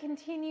then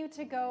continue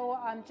to go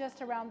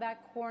just around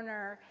that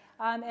corner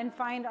and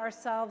find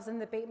ourselves in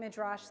the Beit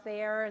Midrash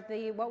there,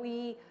 what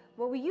we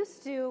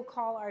used to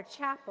call our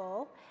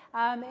chapel.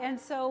 And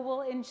so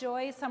we'll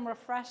enjoy some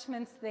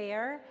refreshments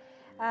there.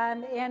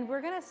 And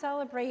we're going to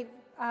celebrate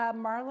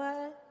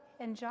Marla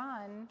and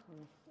John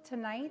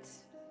tonight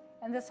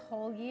and this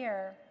whole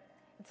year.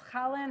 It's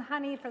challah and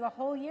honey for the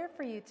whole year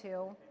for you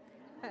two.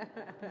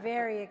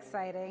 Very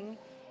exciting.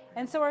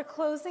 And so our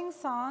closing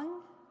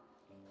song,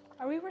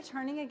 are we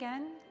returning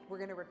again? We're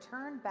going to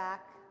return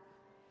back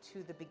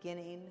to the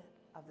beginning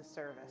of the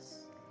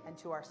service and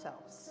to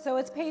ourselves. So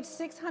it's page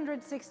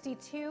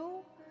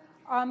 662.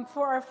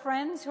 For our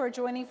friends who are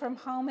joining from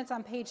home, it's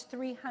on page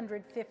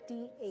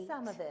 358.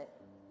 Some of it.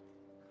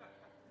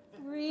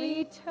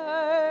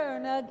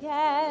 Return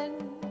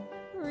again,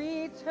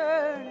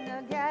 return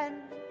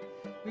again,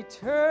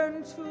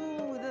 return to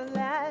the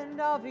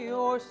land of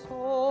your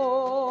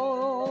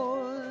soul.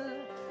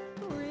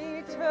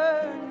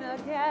 Return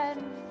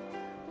again,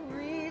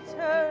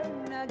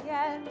 return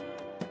again,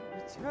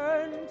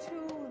 return to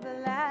the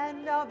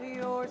land of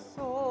your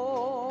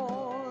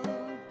soul.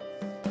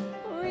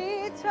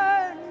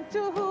 Return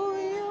to who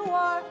you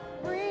are,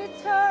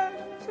 return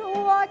to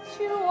what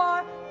you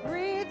are,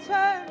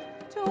 return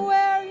to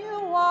where you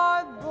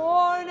are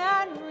born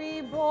and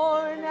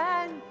reborn,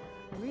 and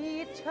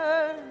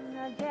return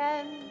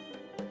again,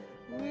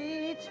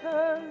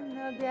 return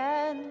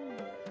again,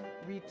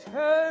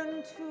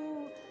 return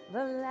to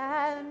the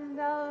land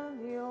of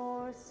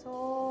your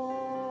soul.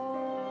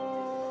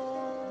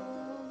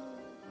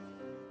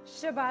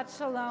 Shabbat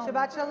Shalom.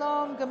 Shabbat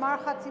Shalom, Gemar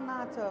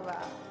Chatzima Tova.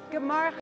 Gemar